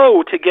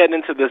slow to get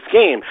into this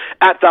game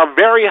at the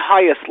very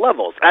highest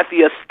levels, at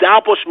the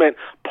establishment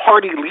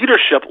party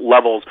leadership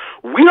levels.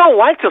 We don't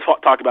like to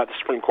talk about the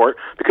Supreme Court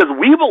because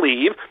we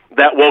believe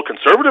that, well,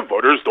 conservative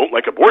voters don't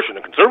like abortion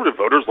and conservative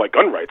voters like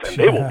gun rights, and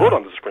they will vote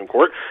on the Supreme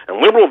Court,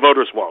 and liberal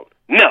voters won't.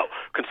 No.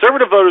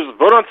 Conservative voters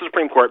vote on the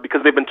Supreme Court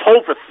because they've been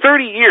told for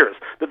 30 years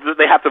that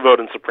they have to vote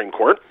in the Supreme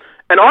Court.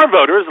 And our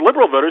voters,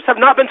 liberal voters, have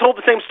not been told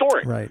the same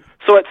story. Right.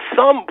 So at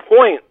some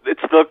point,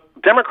 it's the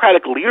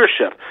Democratic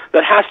leadership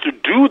that has to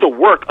do the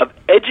work of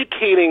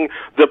educating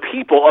the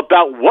people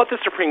about what the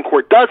Supreme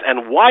Court does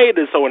and why it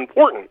is so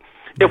important.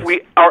 Yes. If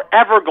we are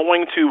ever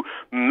going to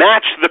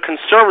match the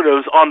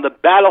conservatives on the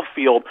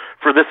battlefield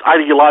for this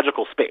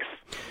ideological space.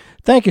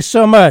 Thank you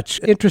so much.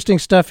 Interesting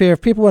stuff here.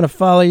 If people want to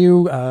follow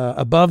you,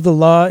 Above the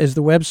Law is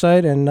the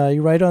website, and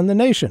you write on The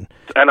Nation.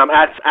 And I'm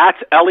at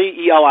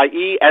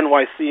LEELIE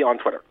NYC on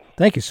Twitter.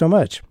 Thank you so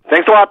much.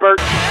 Thanks a lot,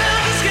 Bert.